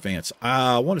thank you in advance.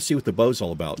 I want to see what the bow's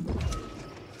all about.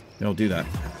 Then I'll do that.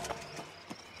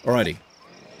 Alrighty.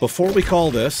 Before we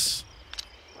call this,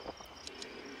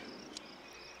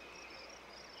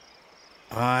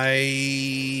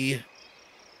 I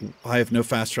have no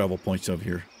fast travel points over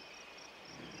here.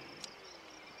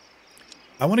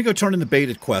 I want to go turn in the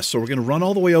baited quest, so we're going to run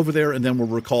all the way over there, and then we'll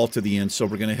recall to the end, so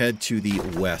we're going to head to the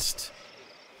west.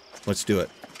 Let's do it.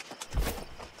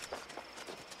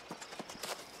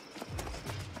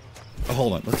 Oh,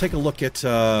 hold on. Let's take a look at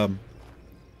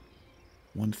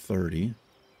 130.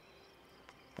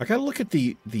 I got to look at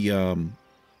the you know,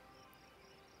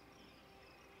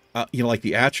 like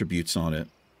the attributes on it.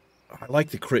 I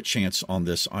like the crit chance on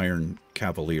this Iron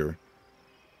Cavalier.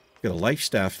 Got a life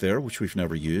staff there, which we've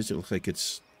never used. It looks like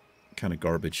it's kind of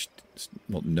garbage.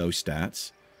 Well, no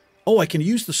stats. Oh, I can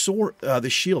use the sword,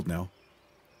 the shield now,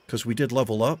 because we did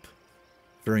level up.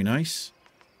 Very nice.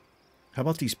 How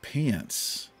about these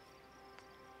pants?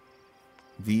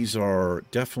 These are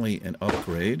definitely an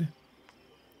upgrade.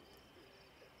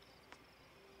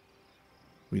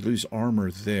 We lose armor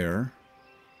there.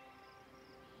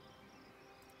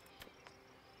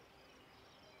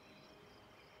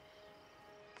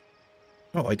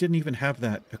 Oh, I didn't even have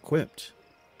that equipped.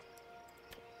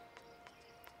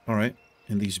 All right.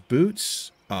 And these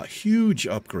boots, huge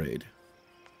upgrade.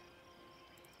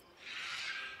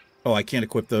 Oh, I can't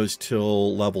equip those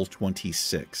till level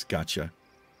 26. Gotcha.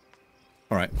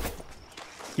 All right.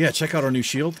 Yeah, check out our new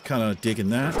shield. Kind of digging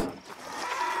that.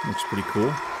 Looks pretty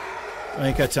cool. I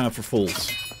ain't got time for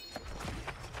fools.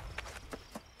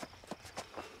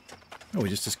 Oh, we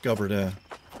just discovered a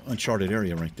uncharted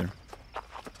area right there.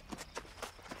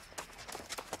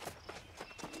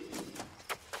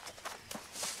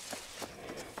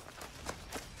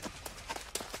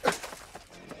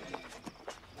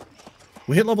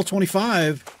 We hit level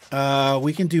 25.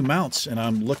 We can do mounts, and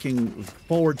I'm looking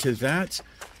forward to that.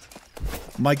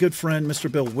 My good friend,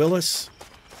 Mr. Bill Willis,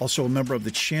 also a member of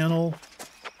the channel,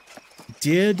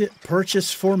 did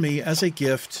purchase for me as a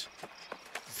gift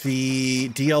the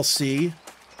DLC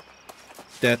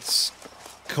that's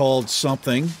called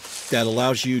something that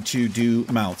allows you to do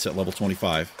mounts at level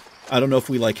 25. I don't know if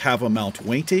we like have a mount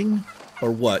waiting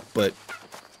or what, but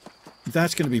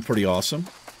that's going to be pretty awesome.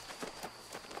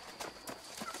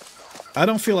 I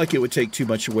don't feel like it would take too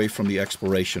much away from the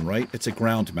exploration, right? It's a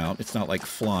ground mount. It's not like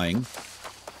flying.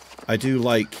 I do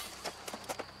like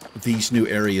these new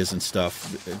areas and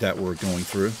stuff that we're going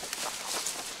through.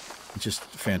 Just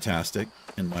fantastic,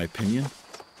 in my opinion.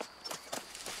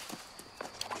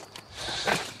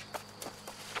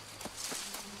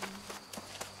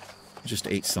 Just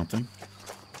ate something,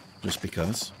 just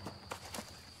because.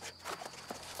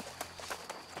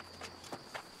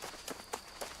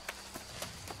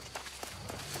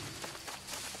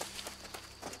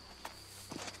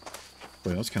 Boy,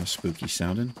 that was kind of spooky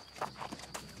sounding.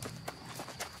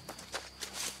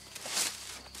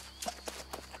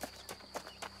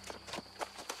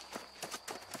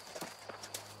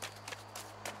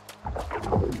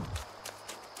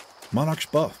 Monarch's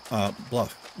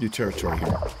Bluff, new territory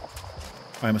here.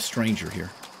 I'm a stranger here.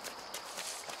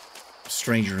 A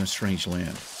stranger in a strange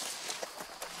land.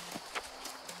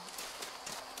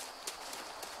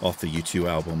 Off the U2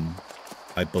 album,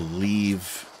 I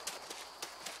believe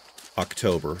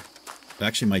October. It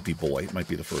actually might be Boy. It might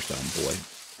be the first album, Boy.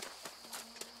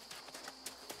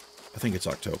 I think it's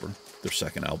October, their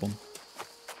second album.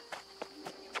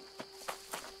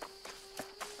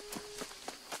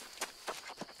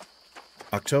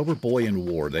 October, Boy, and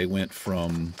War. They went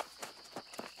from...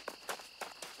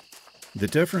 The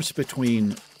difference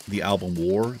between the album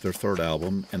War, their third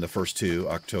album, and the first two,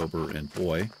 October and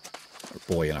Boy, or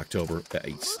Boy and October,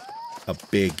 it's a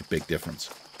big, big difference.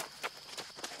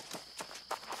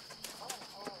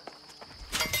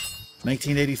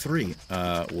 1983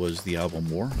 was the album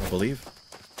War, I believe.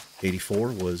 84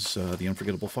 was The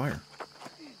Unforgettable Fire.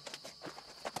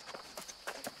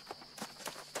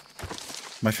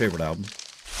 My favorite album.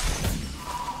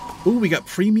 Ooh, we got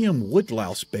premium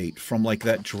woodlouse bait from like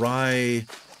that dry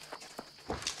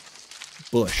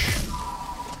bush.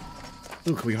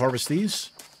 Ooh, can we harvest these?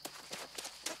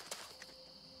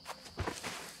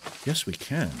 Yes, we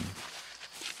can.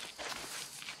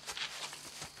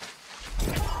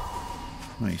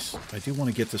 Nice. I do want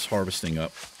to get this harvesting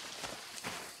up.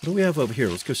 What do we have over here?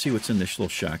 Let's go see what's in this little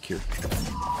shack here.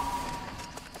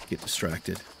 Get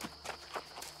distracted.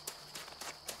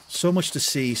 So much to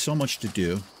see, so much to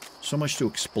do, so much to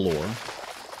explore.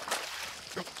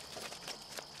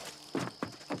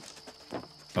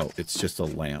 Oh, it's just a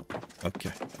lamp.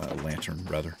 Okay, a lantern,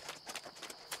 rather.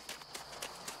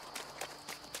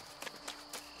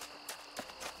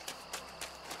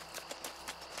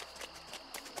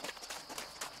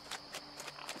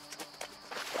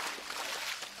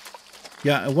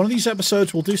 Yeah, one of these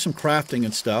episodes we'll do some crafting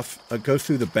and stuff. I'll go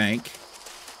through the bank.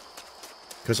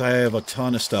 Because I have a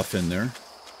ton of stuff in there.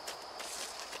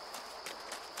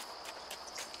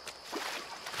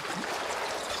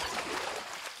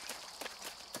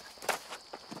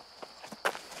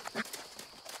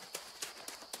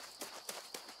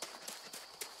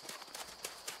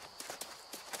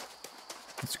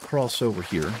 Let's cross over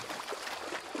here.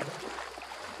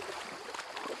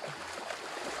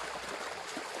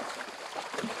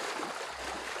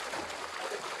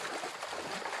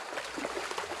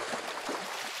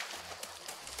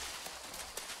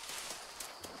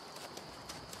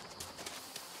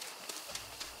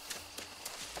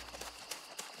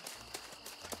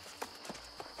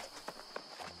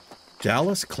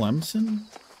 Dallas Clemson?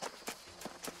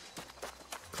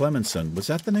 Clemenson. Was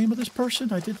that the name of this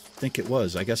person? I did think it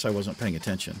was. I guess I wasn't paying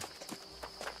attention.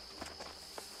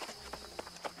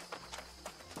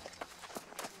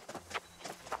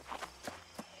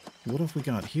 What have we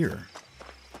got here?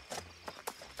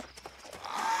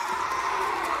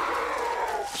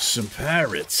 Some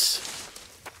pirates.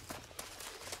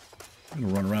 I'm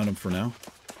going to run around them for now.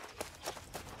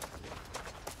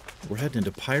 We're heading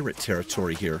into pirate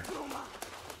territory here.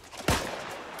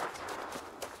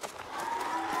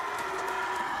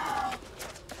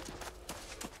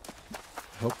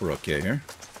 Hope we're okay here.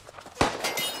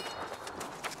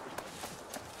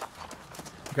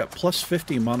 We've got plus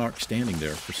 50 Monarch standing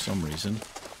there for some reason.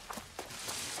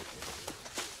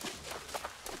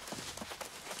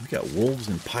 got wolves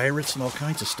and pirates and all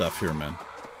kinds of stuff here, man.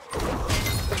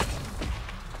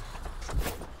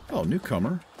 Oh,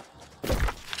 newcomer.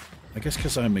 I guess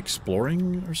because I'm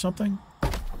exploring or something?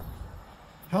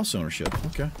 House ownership,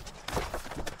 okay.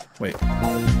 Wait.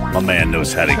 My man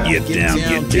knows how to get down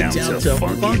to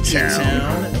Funky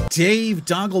Town. Dave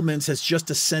Dongelmans has just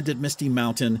ascended Misty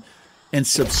Mountain and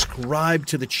subscribed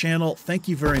to the channel. Thank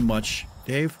you very much,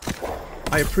 Dave.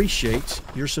 I appreciate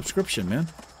your subscription, man.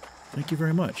 Thank you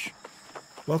very much.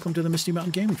 Welcome to the Misty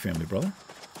Mountain Gaming family, brother.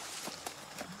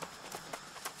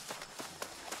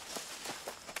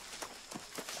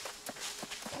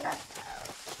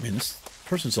 Man, this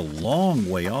person's a long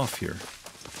way off here.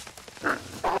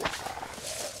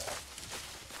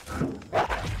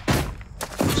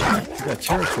 We got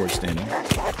territory standing.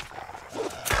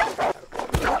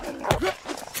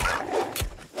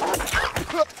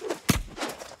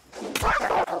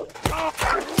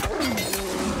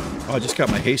 Oh, I just got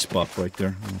my haste buff right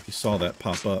there. I don't know if you saw that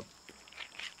pop up.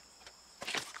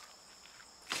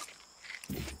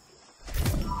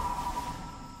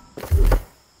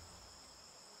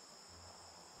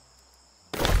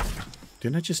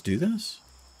 Didn't I just do this?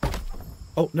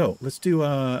 Oh, no. Let's do,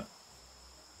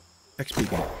 XP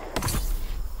game.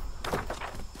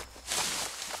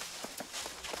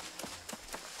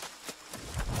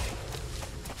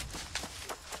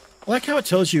 I like how it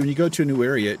tells you when you go to a new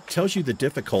area, it tells you the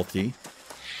difficulty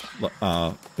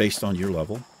based on your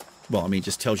level. Well, I mean, it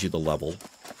just tells you the level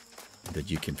that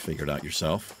you can figure it out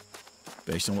yourself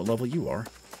based on what level you are.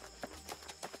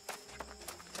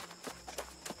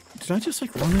 Did I just,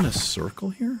 like, run in a circle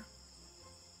here?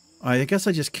 I guess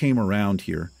I just came around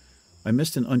here. I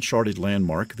missed an uncharted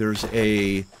landmark. There's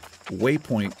a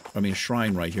waypoint, I mean, a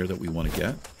shrine right here that we want to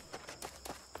get.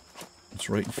 It's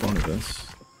right in front of us.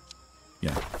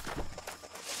 Yeah.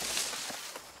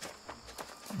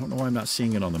 I don't know why I'm not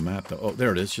seeing it on the map, though. Oh,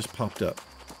 there it is. Just popped up.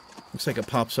 Looks like it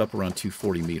pops up around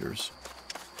 240 meters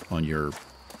on your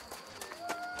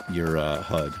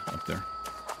HUD up there.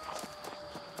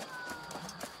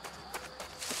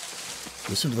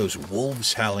 Listen to those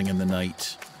wolves howling in the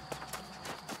night.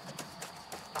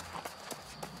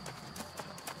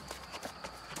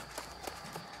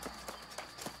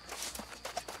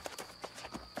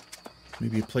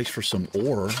 Maybe a place for some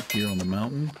ore here on the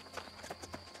mountain.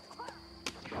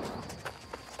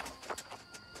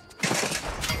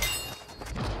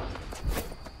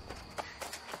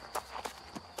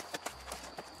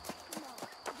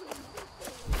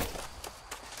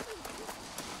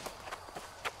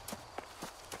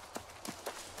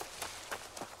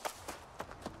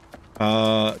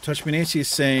 Touch Me Nancy is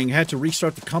saying, had to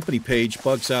restart the company page,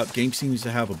 bugs out, game seems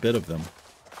to have a bit of them.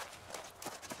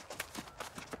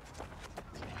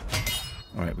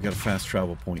 Alright, we got a fast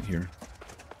travel point here.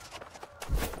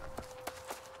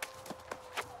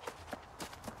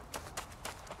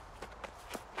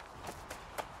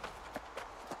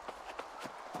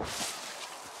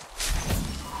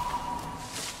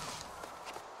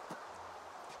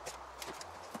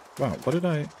 Wow, what did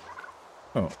I...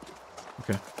 Oh,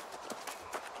 okay.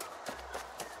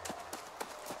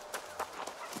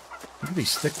 Look at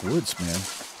these thick woods, man.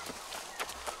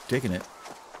 Digging it.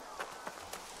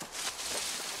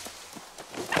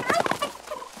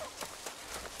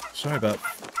 Sorry about...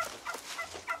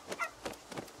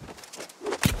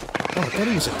 Oh, I thought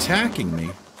he was attacking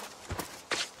me.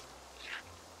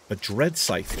 A dread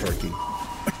scythe turkey.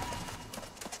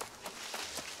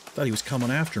 Thought he was coming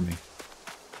after me.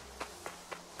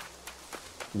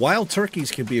 Wild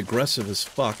turkeys can be aggressive as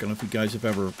fuck. I don't know if you guys have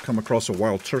ever come across a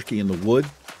wild turkey in the wood.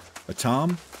 A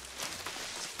tom.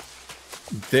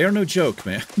 They're no joke,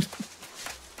 man.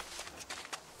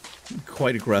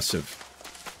 Quite aggressive.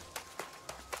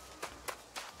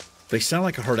 They sound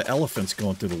like a herd of elephants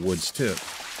going through the woods, too.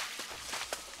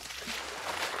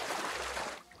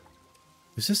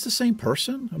 Is this the same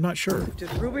person? I'm not sure.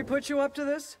 Did Ruby put you up to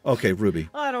this? Okay, Ruby.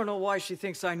 I don't know why she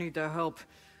thinks I need to help.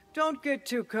 Don't get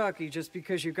too cocky just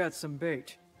because you got some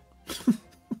bait.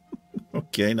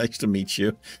 Okay, nice to meet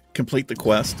you. Complete the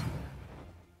quest.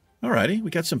 Alrighty, we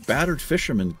got some battered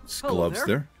fisherman's gloves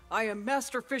there. I am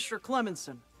Master Fisher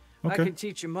Clemenson. Okay. I can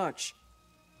teach you much.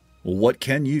 Well, what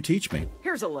can you teach me?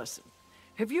 Here's a lesson.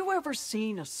 Have you ever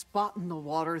seen a spot in the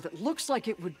water that looks like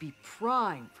it would be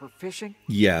prime for fishing?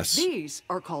 Yes. These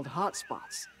are called hot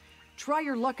spots. Try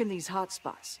your luck in these hot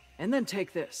spots, and then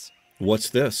take this. What's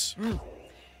this?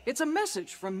 It's a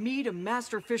message from me to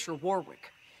Master Fisher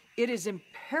Warwick. It is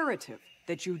imperative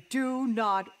that you do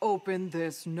not open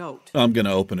this note. I'm going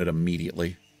to open it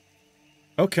immediately.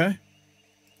 Okay.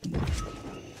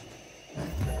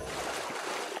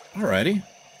 Alrighty.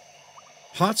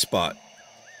 Hotspot.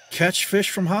 catch fish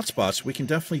from hotspots. We can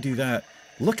definitely do that.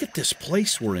 Look at this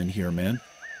place we're in here, man.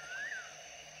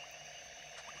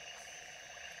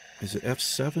 Is it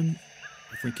F7?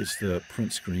 I think it's the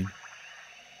print screen.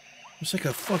 There's like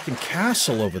a fucking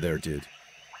castle over there, dude.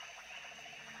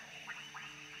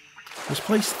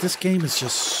 This game is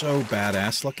just so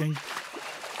badass looking. See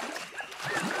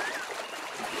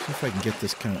if I can get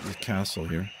this kind of castle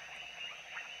here.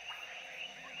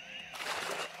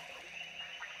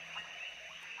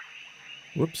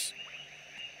 Whoops.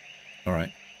 All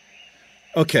right.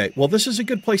 Okay, well, this is a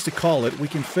good place to call it. We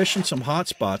can fish in some hot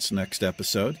spots next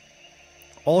episode.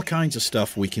 All kinds of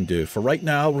stuff we can do. For right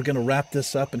now, we're going to wrap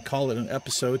this up and call it an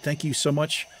episode. Thank you so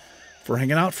much for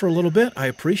hanging out for a little bit. I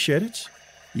appreciate it.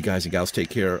 You guys and gals take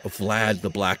care. Vlad the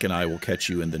Black and I will catch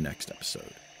you in the next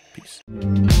episode.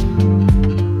 Peace.